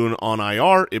Mike Boone on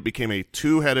IR, it became a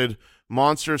 2-headed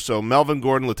monster. So Melvin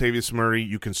Gordon, Latavius Murray,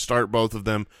 you can start both of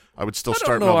them. I would still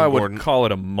start Melvin Gordon. I would call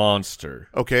it a monster.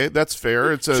 Okay, that's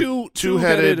fair. It's a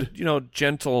two-headed,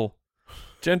 gentle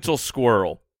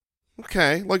squirrel.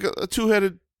 Okay, like a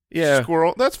 2-headed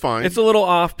squirrel. That's fine. It's a little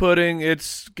off-putting.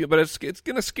 But it's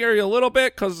going to scare you a little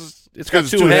bit because it's got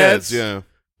 2 heads. Yeah,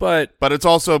 but it's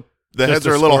also the heads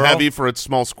are a little heavy for its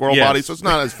small squirrel body, so it's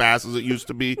not as fast as it used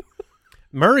to be.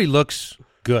 Murray looks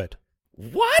good.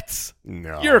 What?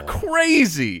 No, you're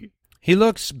crazy. He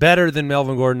looks better than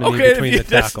Melvin Gordon to me Okay, between the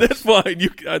tackles. that's fine. You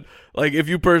like if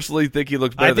you personally think he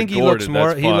looks better I think than he Gordon, looks more.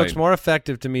 that's He fine. looks more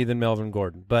effective to me than Melvin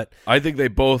Gordon. But I think they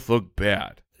both look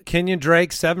bad. Kenyon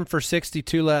Drake 7 for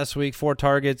 62 last week, 4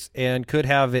 targets, and could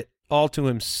have it all to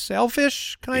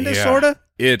himself-ish, kind of, sort of.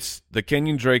 It's the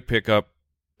Kenyon Drake pickup,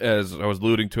 as I was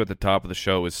alluding to at the top of the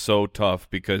show, is so tough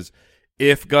because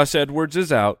if Gus Edwards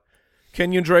is out,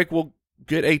 Kenyon Drake will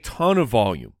get a ton of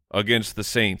volume against the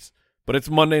Saints. But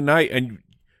it's Monday night, and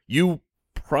you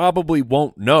probably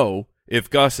won't know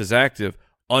if Gus is active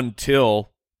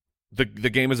until the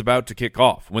game is about to kick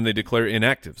off when they declare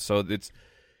inactive. So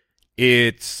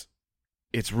it's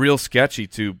real sketchy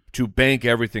to bank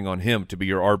everything on him to be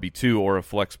your RB2 or a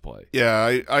flex play.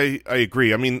 Yeah, I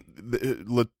agree. I mean,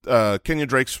 Kenyon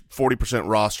Drake's 40%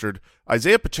 rostered.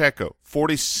 Isaiah Pacheco,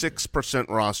 46%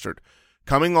 rostered.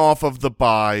 Coming off of the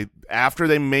bye after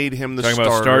they made him the Talking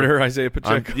starter. about starter Isaiah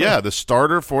Pacheco? Yeah, the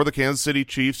starter for the Kansas City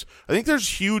Chiefs. I think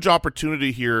there's huge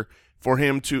opportunity here for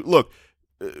him to – look,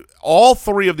 all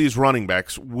 3 of these running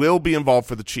backs will be involved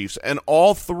for the Chiefs, and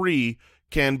all 3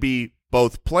 can be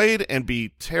both played and be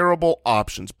terrible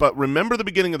options. But remember the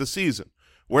beginning of the season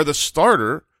where the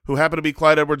starter, who happened to be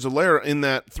Clyde Edwards-Helaire in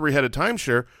that 3-headed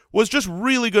timeshare, was just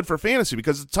really good for fantasy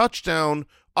because the touchdown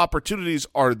opportunities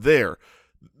are there.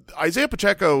 Isaiah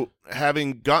Pacheco,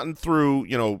 having gotten through,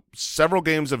 several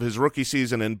games of his rookie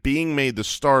season and being made the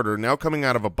starter, now coming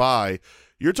out of a bye,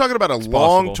 you're talking about a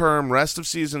long-term rest of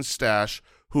season stash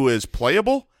who is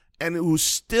playable and who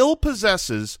still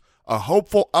possesses a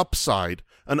hopeful upside,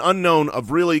 an unknown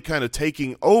of really kind of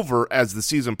taking over as the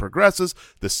season progresses,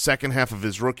 the second half of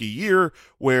his rookie year,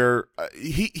 where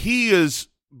he is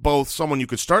both someone you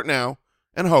could start now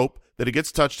and hope that he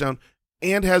gets a touchdown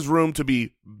and has room to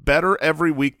be better every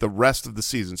week the rest of the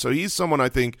season. So he's someone I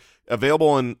think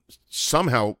available in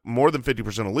somehow more than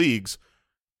 50% of leagues.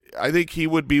 I think he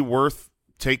would be worth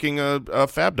taking a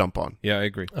fab dump on. Yeah, I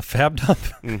agree. A fab dump?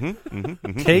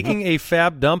 Taking a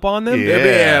fab dump on them?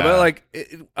 Yeah, but like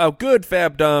a good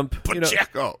fab dump.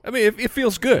 Pacheco. I mean, it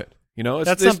feels good.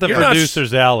 That's something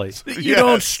producer's alley. You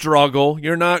don't struggle.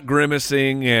 You're not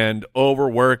grimacing and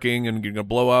overworking and you're going to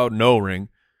blow out an O-ring.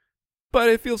 But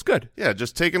it feels good. Yeah,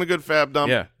 just taking a good fab dump.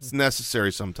 Yeah. It's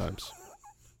necessary sometimes.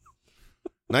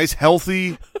 Nice,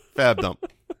 healthy fab dump.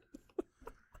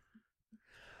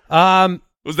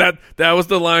 Was that was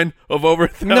the line of over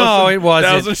 1,000? No, it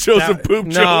wasn't. 1,000 shows of poop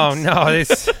jokes? No, I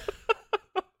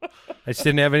just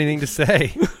didn't have anything to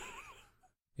say.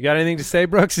 You got anything to say,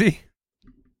 Brooksy?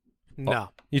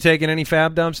 No, You taking any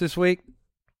fab dumps this week?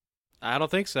 I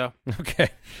don't think so. Okay.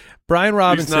 Brian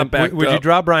Robinson. not backed Would you up.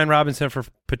 drop Brian Robinson for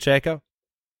Pacheco?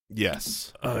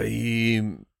 Yes.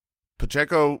 Maybe.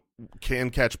 Pacheco can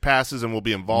catch passes and will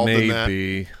be involved in that.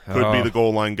 Could be the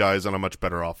goal line guys on a much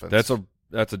better offense.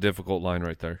 That's a difficult line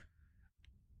right there.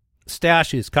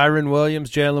 Stashes: Kyron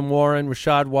Williams, Jalen Warren,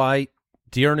 Rashad White,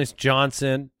 Dearness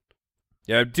Johnson.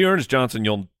 Yeah, Dearness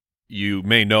Johnson, you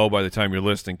may know by the time you're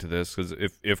listening to this, because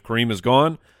if Kareem is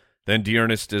gone, then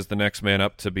Dearness is the next man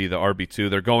up to be the RB2.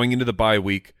 They're going into the bye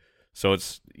week, so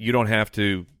you don't have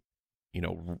to,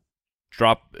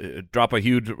 drop a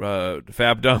huge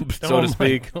fab dump, so to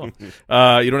speak. You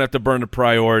don't have to burn a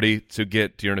priority to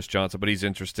get Dearness Johnson, but he's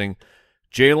interesting.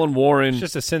 Jalen Warren. It's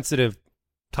just a sensitive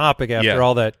topic after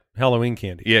all that Halloween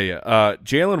candy. Yeah.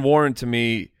 Jalen Warren to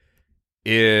me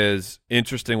is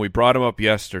interesting. We brought him up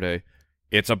yesterday.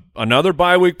 It's another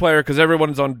bye week player because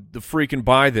everyone's on the freaking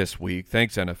bye this week.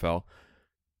 Thanks, NFL.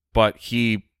 But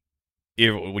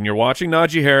when you're watching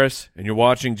Najee Harris and you're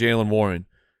watching Jalen Warren,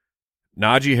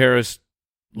 Najee Harris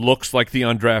looks like the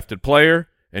undrafted player,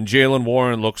 and Jalen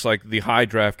Warren looks like the high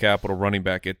draft capital running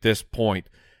back at this point.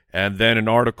 And then an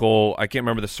article, I can't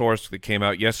remember the source that came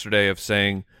out yesterday, of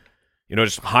saying,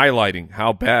 just highlighting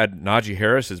how bad Najee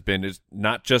Harris has been. Is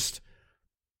not just,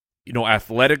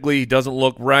 athletically he doesn't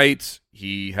look right.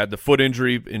 He had the foot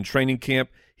injury in training camp.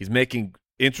 He's making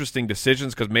interesting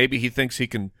decisions because maybe he thinks he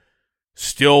can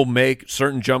still make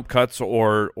certain jump cuts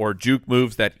or juke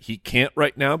moves that he can't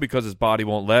right now because his body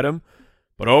won't let him.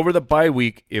 But over the bye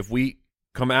week, if we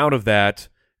come out of that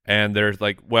and there's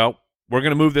like, well, we're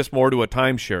going to move this more to a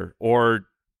timeshare, or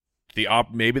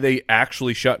maybe they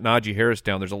actually shut Najee Harris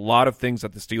down. There's a lot of things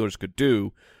that the Steelers could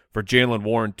do for Jalen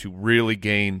Warren to really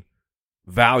gain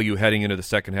value heading into the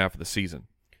second half of the season.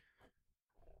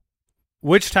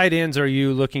 Which tight ends are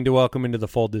you looking to welcome into the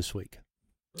fold this week?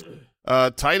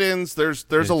 Tight ends, there's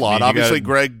a lot. Obviously,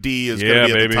 Greg D is going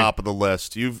to be at the top of the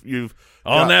list. You've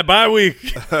on that bye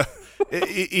week.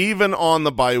 Even on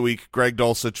the bye week, Greg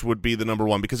Dulcich would be the number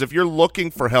one, because if you're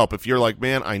looking for help, if you're like,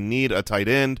 man, I need a tight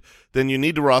end, then you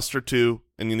need to roster 2,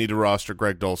 and you need to roster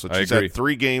Greg Dulcich. He's agree. had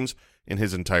 3 games in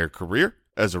his entire career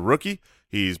as a rookie.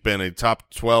 He's been a top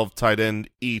 12 tight end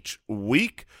each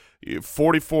week.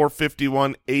 44,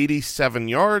 51, 87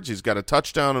 yards. He's got a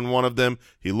touchdown in one of them.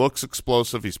 He looks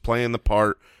explosive. He's playing the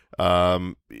part.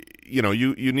 You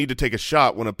need to take a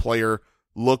shot when a player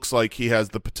looks like he has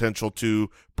the potential to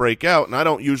break out. And I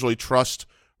don't usually trust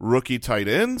rookie tight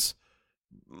ends.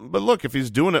 But look, if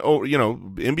he's doing it,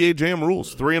 NBA Jam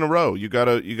rules, 3 in a row. You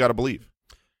gotta believe.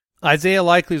 Isaiah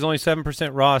Likely is only 7%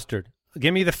 rostered.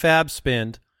 Give me the fab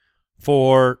spend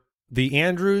for the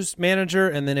Andrews manager,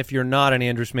 and then if you're not an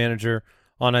Andrews manager,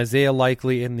 on Isaiah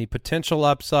Likely and the potential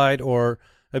upside or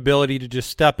ability to just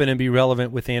step in and be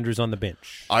relevant with Andrews on the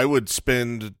bench. I would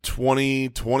spend 20,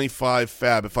 25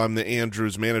 fab if I'm the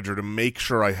Andrews manager to make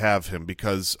sure I have him,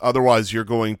 because otherwise you're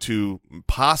going to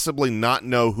possibly not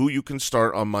know who you can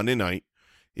start on Monday night.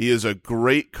 He is a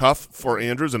great cuff for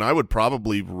Andrews, and I would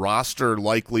probably roster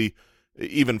Likely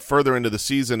even further into the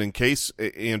season in case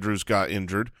Andrews got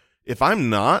injured. If I'm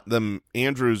not the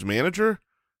Andrews manager,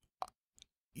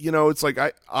 it's like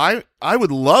I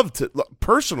would love to –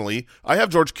 personally, I have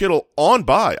George Kittle on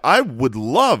bye. I would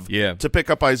love to pick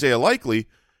up Isaiah Likely,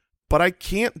 but I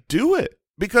can't do it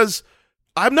because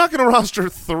I'm not going to roster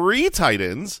 3 tight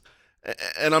ends,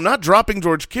 and I'm not dropping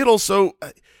George Kittle, so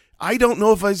I don't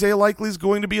know if Isaiah Likely is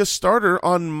going to be a starter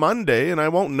on Monday, and I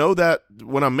won't know that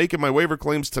when I'm making my waiver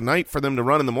claims tonight for them to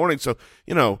run in the morning. So,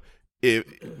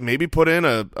 maybe put in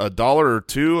a $1 or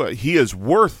 $2. He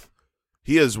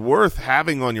is worth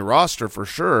having on your roster for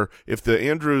sure. If the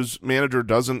Andrews manager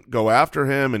doesn't go after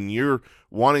him and you're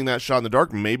wanting that shot in the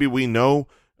dark, maybe we know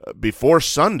before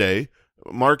Sunday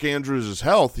Mark Andrews'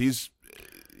 health. I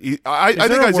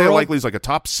think Isaiah Likely is like a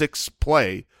top 6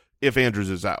 play if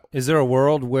Andrews is out. Is there a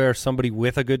world where somebody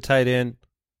with a good tight end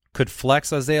could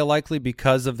flex Isaiah Likely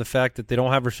because of the fact that they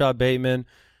don't have Rashad Bateman?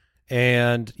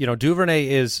 And, Duvernay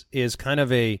is kind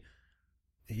of a,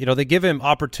 they give him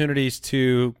opportunities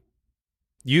to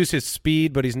use his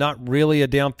speed, but he's not really a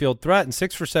downfield threat. And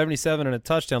 6 for 77 and a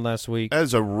touchdown last week. That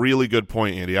is a really good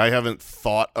point, Andy. I haven't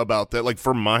thought about that. Like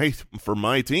for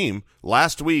my team,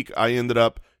 last week I ended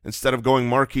up, instead of going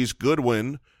Marquise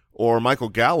Goodwin or Michael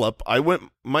Gallup, I went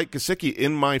Mike Gesicki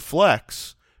in my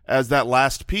flex as that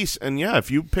last piece. And, yeah, if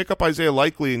you pick up Isaiah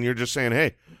Likely and you're just saying,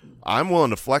 hey, I'm willing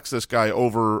to flex this guy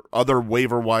over other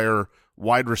waiver wire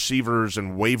wide receivers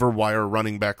and waiver wire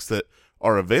running backs that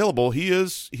are available, he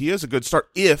is a good start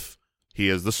if he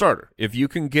is the starter. If you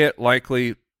can get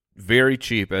Likely very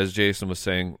cheap, as Jason was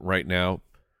saying right now,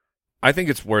 I think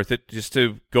it's worth it just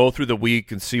to go through the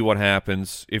week and see what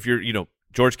happens. If you're,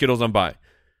 George Kittle's on bye,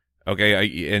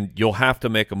 okay, and you'll have to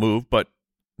make a move, but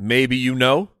maybe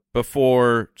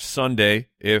before Sunday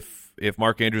if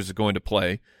Mark Andrews is going to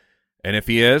play. And if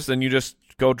he is, then you just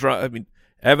go draw. I mean,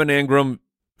 Evan Engram,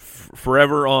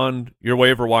 forever on your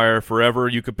waiver wire, forever.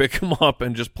 You could pick him up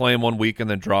and just play him 1 week and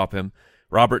then drop him.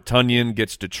 Robert Tonyan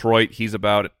gets Detroit. He's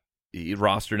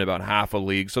rostered in about half a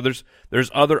league. So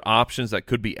there's other options that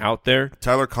could be out there.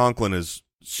 Tyler Conklin is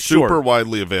super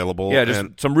widely available. Yeah,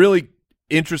 just some really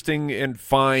interesting and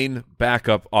fine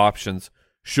backup options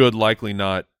should likely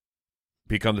not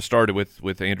become the starter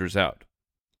with Andrews out.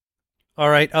 All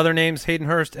right, other names, Hayden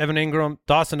Hurst, Evan Engram,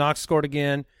 Dawson Knox scored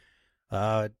again.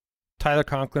 Tyler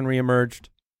Conklin reemerged.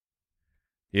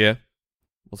 Yeah,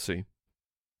 we'll see.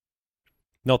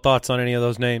 No thoughts on any of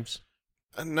those names?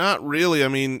 Not really. I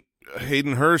mean,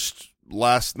 Hayden Hurst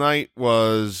last night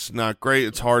was not great.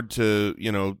 It's hard to,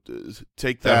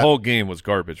 take that. That whole game was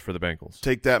garbage for the Bengals.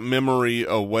 Take that memory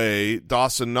away.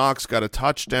 Dawson Knox got a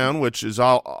touchdown, which is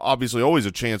obviously always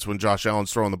a chance when Josh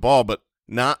Allen's throwing the ball, but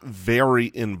not very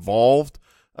involved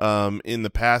in the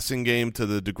passing game to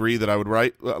the degree that I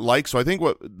would like. So I think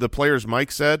what the players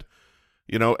Mike said,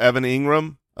 Evan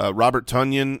Engram, Robert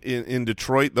Tonyan in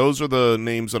Detroit, those are the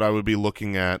names that I would be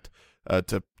looking at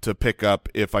to pick up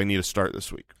if I need a start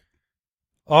this week.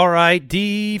 All right,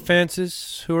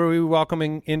 defenses. Who are we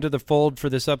welcoming into the fold for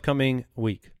this upcoming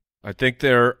week? I think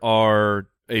there are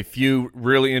a few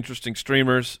really interesting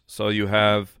streamers. So you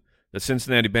have the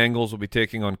Cincinnati Bengals will be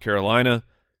taking on Carolina,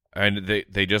 and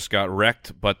they just got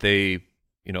wrecked, but I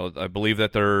believe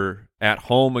that they're at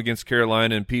home against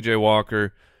Carolina and P.J.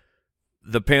 Walker.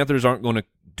 The Panthers aren't going to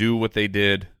do what they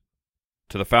did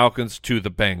to the Falcons to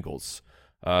the Bengals.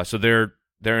 So they're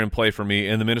in play for me.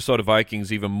 And the Minnesota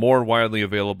Vikings, even more widely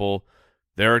available.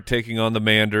 They're taking on the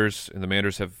Manders, and the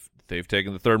Manders they've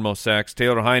taken the 3rd most sacks.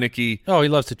 Taylor Heineke. Oh, he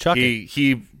loves to chuck it.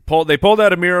 They pulled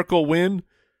out a miracle win,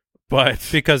 but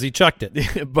because he chucked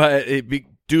it. But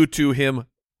due to him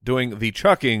doing the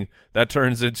chucking, that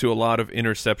turns into a lot of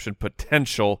interception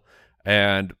potential.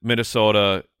 and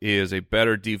Minnesota is a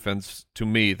better defense to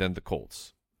me than the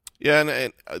Colts. Yeah,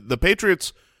 and the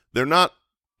Patriots, they're not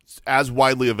as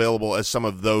widely available as some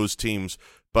of those teams,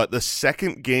 but the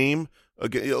second game, a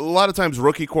lot of times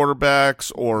rookie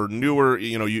quarterbacks or newer,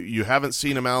 you haven't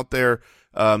seen them out there.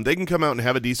 They can come out and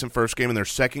have a decent first game. In their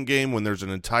second game, when there's an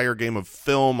entire game of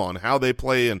film on how they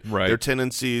play and their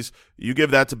tendencies, you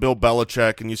give that to Bill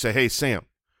Belichick and you say, hey, Sam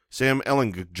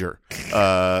Ehlinger,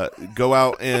 go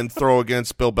out and throw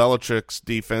against Bill Belichick's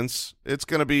defense. It's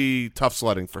going to be tough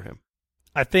sledding for him.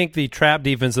 I think the trap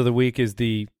defense of the week is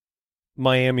the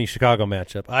Miami-Chicago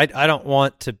matchup. I don't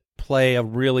want to play a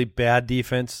really bad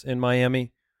defense in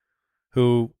Miami,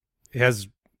 who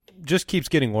just keeps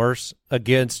getting worse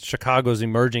against Chicago's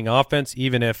emerging offense,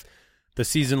 even if the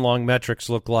season-long metrics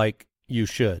look like you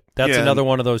should. That's another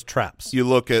one of those traps. You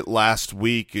look at last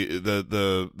week,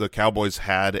 the Cowboys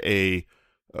had a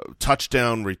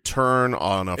touchdown return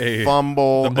on a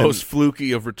fumble. The most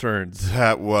fluky of returns.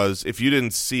 That was, if you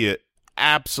didn't see it,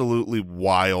 absolutely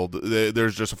wild.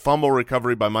 There's just a fumble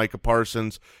recovery by Micah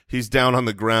Parsons. He's down on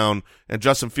the ground, and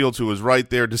Justin Fields, who was right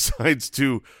there, decides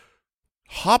to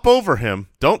hop over him.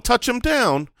 Don't touch him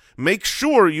down. Make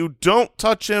sure you don't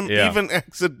touch him even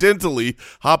accidentally.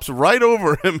 Hops right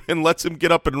over him and lets him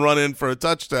get up and run in for a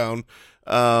touchdown.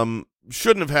 Shouldn't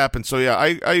have happened. So, yeah,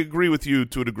 I agree with you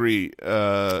to a degree.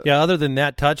 Other than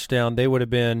that touchdown, they would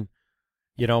have been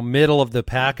middle of the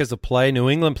pack as a play. New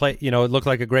England play, it looked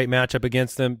like a great matchup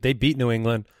against them. They beat New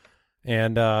England,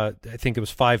 and I think it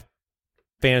was 5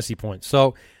 fantasy points.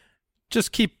 So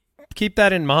just keep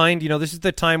that in mind. This is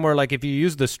the time where, like, if you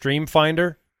use the Stream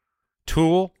Finder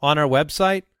tool on our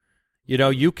website,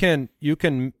 you can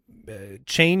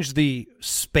change the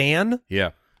span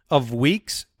of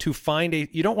weeks to find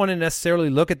you don't want to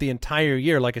necessarily look at the entire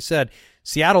year. Like I said,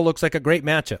 Seattle looks like a great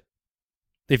matchup.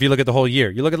 If you look at the whole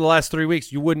year, you look at the last 3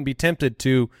 weeks, you wouldn't be tempted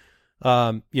to,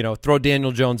 throw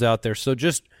Daniel Jones out there. So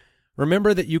just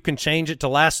remember that you can change it to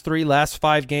last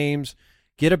 5 games,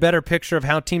 get a better picture of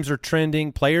how teams are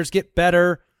trending. Players get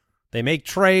better. They make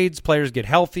trades. Players get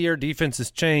healthier.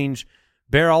 Defenses change.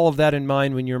 Bear all of that in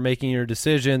mind when you're making your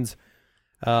decisions.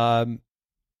 No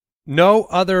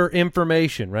other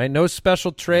information, right? No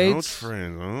special trades. No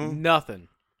trades, huh? Nothing.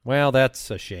 Well,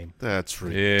 that's a shame. That's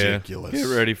ridiculous.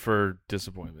 Get ready for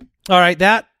disappointment. All right,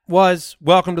 that was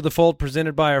Welcome to the Fold,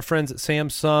 presented by our friends at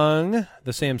Samsung.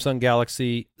 The Samsung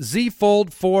Galaxy Z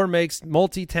Fold 4 makes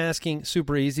multitasking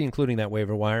super easy, including that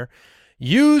waiver wire.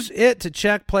 Use it to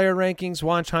check player rankings,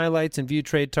 watch highlights, and view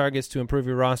trade targets to improve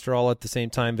your roster all at the same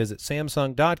time. Visit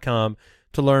Samsung.com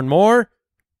to learn more.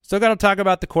 Still got to talk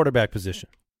about the quarterback position.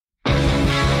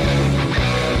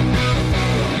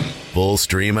 Full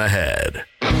stream ahead.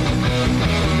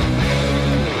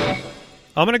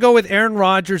 I'm going to go with Aaron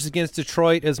Rodgers against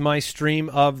Detroit as my stream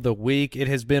of the week. It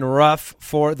has been rough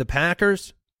for the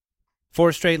Packers.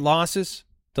 4 straight losses.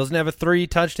 Doesn't have a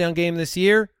 3-touchdown game this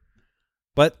year.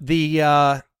 But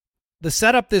the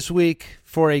setup this week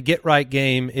for a get-right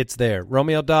game, it's there.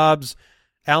 Romeo Doubs,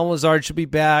 Allen Lazard should be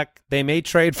back. They may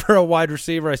trade for a wide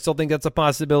receiver. I still think that's a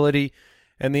possibility.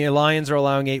 And the Lions are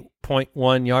allowing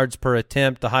 8.1 yards per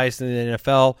attempt, the highest in the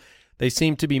NFL. They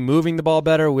seem to be moving the ball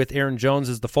better with Aaron Jones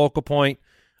as the focal point,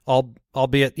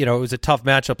 albeit, it was a tough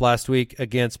matchup last week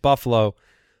against Buffalo.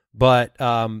 But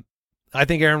I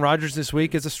think Aaron Rodgers this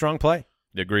week is a strong play.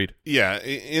 Agreed. Yeah,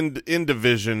 in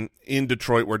division, in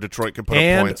Detroit, where Detroit can put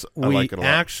up points, I like it a lot.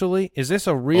 Actually, is this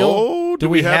a real? Oh, do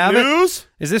we have news?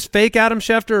 It? Is this fake Adam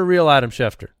Schefter or real Adam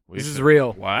Schefter? This is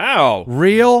real. Wow.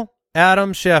 Real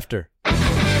Adam Schefter.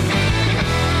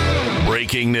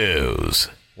 Breaking news.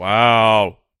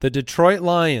 Wow. The Detroit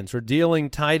Lions are dealing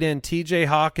tight end T.J.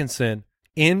 Hawkinson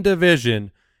in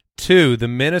division to the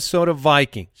Minnesota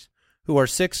Vikings, who are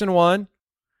 6-1.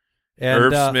 And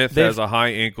Irv Smith has a high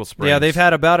ankle sprain. Yeah, they've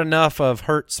had about enough of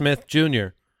Hurt Smith Jr.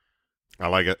 I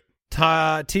like it.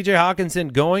 T.J. Hawkinson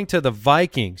going to the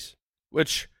Vikings.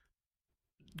 Which,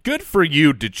 good for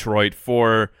you, Detroit,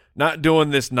 for not doing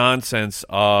this nonsense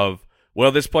of,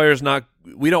 well, this player's not,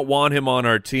 we don't want him on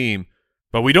our team,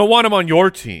 but we don't want him on your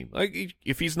team. Like,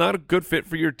 if he's not a good fit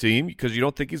for your team because you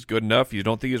don't think he's good enough, you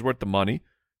don't think he's worth the money,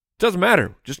 doesn't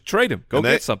matter. Just trade him. Go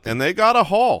get something. And they got a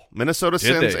haul. Minnesota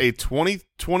sends a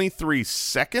 2023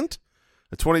 second,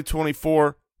 a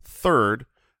 2024 third,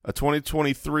 a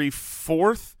 2023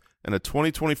 fourth, and a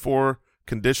 2024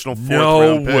 conditional fourth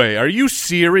round pick. No way. Are you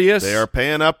serious? They are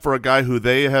paying up for a guy who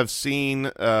they have seen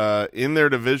in their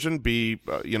division be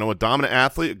a dominant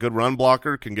athlete, a good run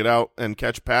blocker, can get out and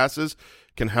catch passes,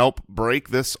 can help break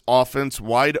this offense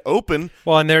wide open.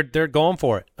 Well, and they're going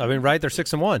for it. I mean, right? They're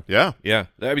 6-1. Yeah. Yeah.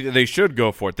 I mean, they should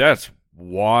go for it. That's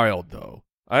wild, though.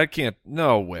 I can't.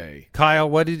 No way. Kyle,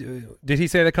 what did he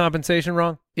say the compensation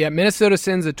wrong? Yeah, Minnesota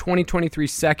sends a 2023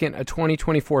 second, a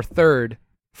 2024 third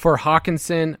for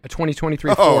Hawkinson, a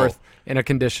 2023 fourth, and a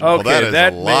conditional. Okay, Well,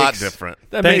 that is a lot makes- different.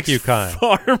 That Thank makes you, Kyle.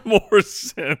 far more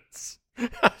sense.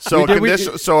 So We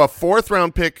so a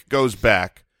 4th-round pick goes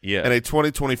back, Yeah. and a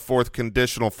 2024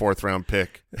 conditional 4th-round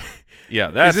pick.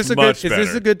 Yeah, that's is this much Is better.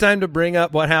 this a good time to bring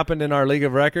up what happened in our league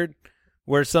of record,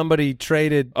 where somebody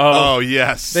traded? Oh,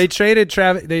 yes. They traded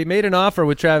Travis. They made an offer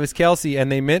with Travis Kelce,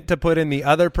 and they meant to put in the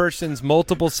other person's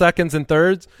multiple seconds and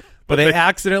thirds, but they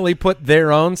accidentally put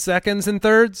their own seconds and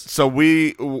thirds. So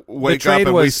we wake up trade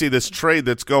and we was- see this trade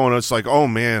that's going. It's like, oh,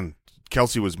 man,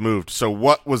 Kelce was moved. So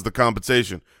what was the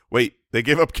compensation? Wait, they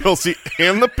gave up Kelce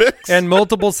and the picks? And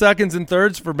multiple seconds and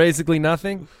thirds for basically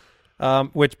nothing,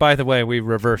 which, by the way, we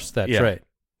reversed that Yeah. trade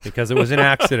because it was an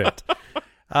accident.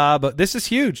 But this is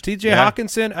huge. TJ Yeah.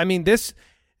 Hawkinson, I mean,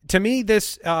 to me, it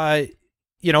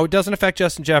doesn't affect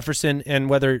Justin Jefferson and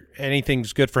whether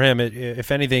anything's good for him. If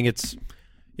anything, it's,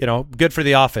 good for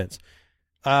the offense.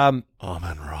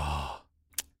 Amon-Ra.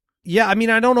 Yeah, I mean,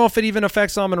 I don't know if it even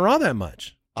affects Amon-Ra that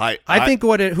much. I think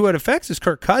who it affects is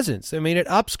Kirk Cousins. I mean, it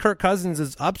ups Kirk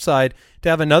Cousins' upside to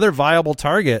have another viable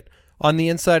target on the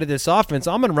inside of this offense.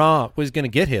 Amon-Ra was going to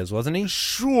get his, wasn't he?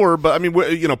 Sure, but I mean,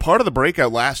 part of the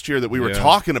breakout last year that we were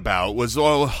talking about was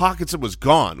Hawkinson was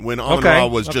gone when Amon-Ra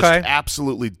was just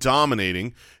absolutely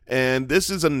dominating, and this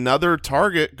is another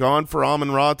target gone for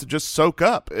Amon-Ra to just soak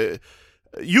up.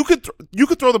 You could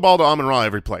throw the ball to Amon-Ra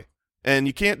every play, and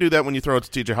you can't do that when you throw it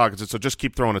to TJ Hawkinson. So just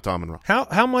keep throwing it to Amon-Ra.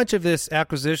 How much of this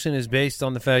acquisition is based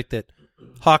on the fact that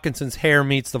Hawkinson's hair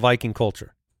meets the Viking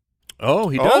culture? Oh,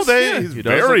 he Oh, does. he's he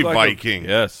does very look like Viking.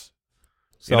 Yes.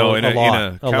 So in a a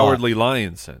lot. cowardly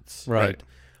lion sense. Right.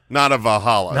 Not a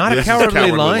Valhalla. Not This a is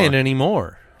cowardly lion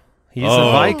anymore. He's a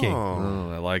Viking.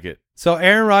 Oh, I like it. So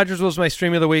Aaron Rodgers was my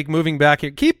stream of the week. Moving back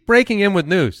here, keep breaking in with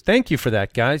news. Thank you for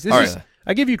that, guys. All right.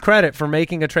 I give you credit for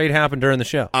making a trade happen during the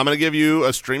show. I'm going to give you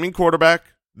a streaming quarterback,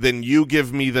 then you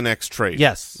give me the next trade.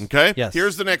 Yes. Okay? Yes.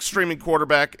 Here's the next streaming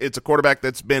quarterback. It's a quarterback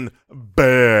that's been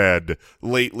bad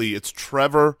lately. It's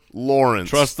Trevor Lawrence.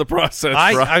 Trust the process.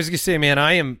 I was going to say, man,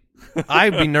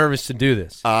 I'd be nervous to do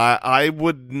this. I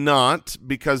would not,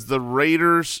 because the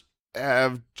Raiders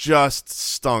have just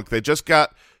stunk. They just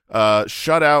got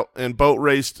shut out and boat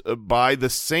raced by the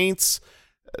Saints.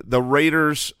 The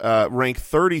Raiders rank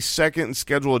 32nd in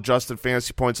schedule-adjusted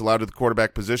fantasy points allowed to the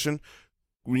quarterback position.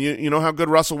 You know how good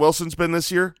Russell Wilson's been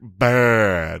this year?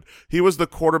 Bad. He was the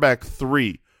quarterback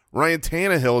 3. Ryan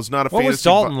Tannehill is not a What fantasy was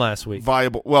Dalton last week?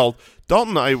 viable. Well,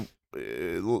 Dalton,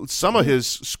 some of his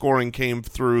scoring came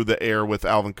through the air with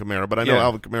Alvin Kamara, but I know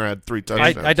Alvin Kamara had 3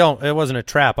 touchdowns. I don't. It wasn't a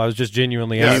trap. I was just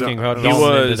genuinely asking how he Dalton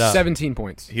was ended up. 17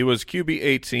 points. He was QB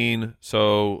 18,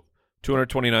 so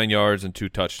 229 yards and 2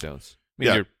 touchdowns. I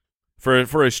mean,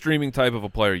 for a streaming type of a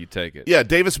player, you take it. Yeah,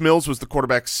 Davis Mills was the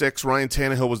quarterback 6. Ryan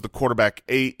Tannehill was the quarterback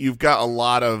 8. You've got a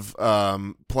lot of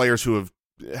players who have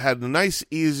had nice,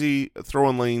 easy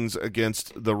throwing lanes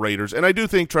against the Raiders. And I do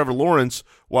think Trevor Lawrence,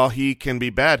 while he can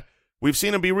be bad, we've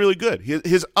seen him be really good.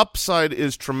 His upside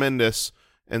is tremendous,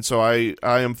 and so I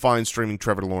am fine streaming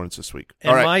Trevor Lawrence this week. And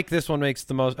All right. Mike, this one makes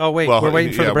the most. Oh wait, Well, we're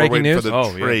waiting for the we're breaking waiting news. For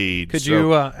the trade. Could So,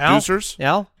 you, Al? Deucers?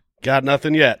 Al? Got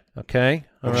nothing yet. Okay.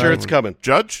 I'm All sure right. it's coming.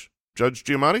 Judge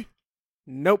Giamatti?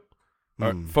 Nope.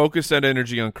 All right, focus that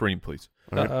energy on Kareem, please.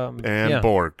 And yeah.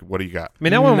 Borg, what do you got? I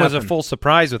mean, that one was a Nothing. full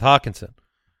surprise with Hawkinson.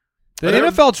 The There-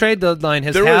 NFL trade deadline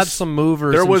has there had was- some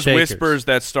movers. There and was shakers. whispers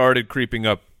that started creeping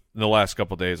up in the last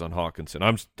couple of days on Hawkinson.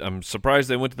 I'm surprised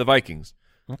they went to the Vikings.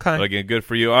 Okay. But again, good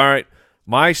for you. All right,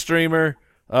 my streamer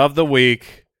of the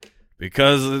week,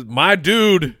 because my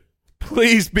dude,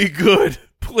 please be good.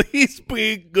 Please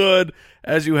be good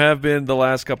as you have been the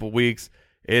last couple of weeks.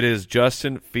 It is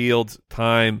Justin Fields'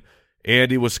 time.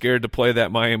 Andy was scared to play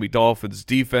that Miami Dolphins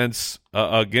defense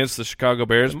against the Chicago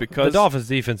Bears because the Dolphins'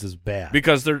 defense is bad.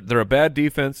 because they're a bad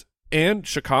defense, and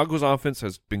Chicago's offense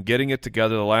has been getting it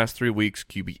together the last 3 weeks.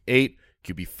 QB8,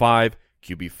 QB5,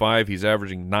 QB5. He's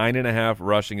averaging 9.5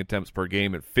 rushing attempts per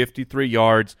game at 53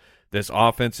 yards. This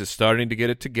offense is starting to get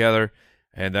it together,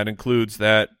 and that includes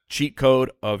that cheat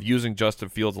code of using Justin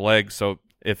Fields' legs. So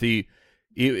if he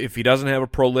doesn't have a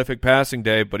prolific passing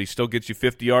day, but he still gets you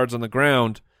 50 yards on the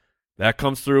ground, that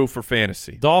comes through for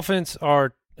fantasy. Dolphins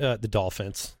are the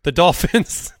Dolphins. The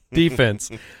Dolphins defense,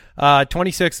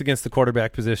 26th against the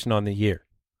quarterback position on the year.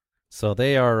 So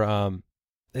they are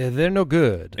they're no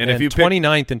good. And if you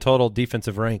 29th in total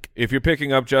defensive rank. If you're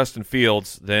picking up Justin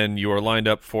Fields, then you are lined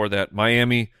up for that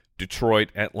Miami, Detroit,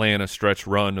 Atlanta stretch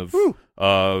run of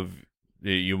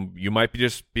you might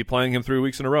just be playing him 3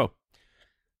 weeks in a row.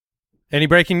 Any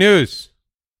breaking news?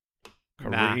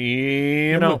 Nah.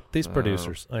 Kareem. You know, these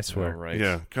producers, I swear. All right.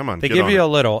 Yeah, come on. They get give on you it. a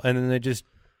little, and then they just,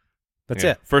 that's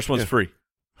Yeah. it. First one's free.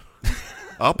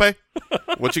 I'll pay.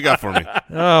 What you got for me?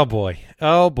 Oh, boy.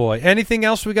 Oh, boy. Anything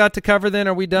else we got to cover then?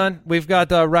 Are we done? We've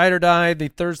got Ride or Die, the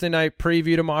Thursday night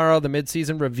preview tomorrow, the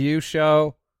midseason review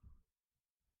show.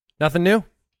 Nothing new?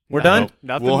 We're done?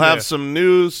 Nothing We'll new. have some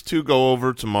news to go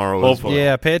over tomorrow as well.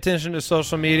 Yeah, pay attention to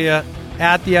social media,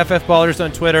 at the FF Ballers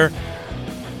on Twitter.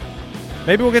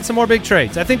 Maybe we'll get some more big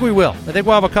trades. I think we will. I think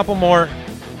we'll have a couple more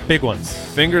big ones.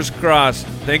 Fingers crossed.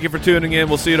 Thank you for tuning in.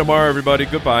 We'll see you tomorrow, everybody.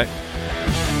 Goodbye.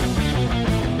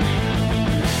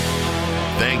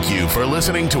 Thank you for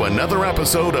listening to another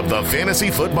episode of the Fantasy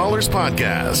Footballers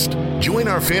Podcast. Join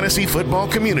our fantasy football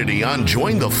community on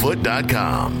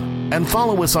jointhefoot.com and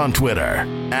follow us on Twitter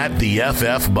at the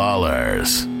FF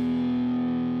Ballers.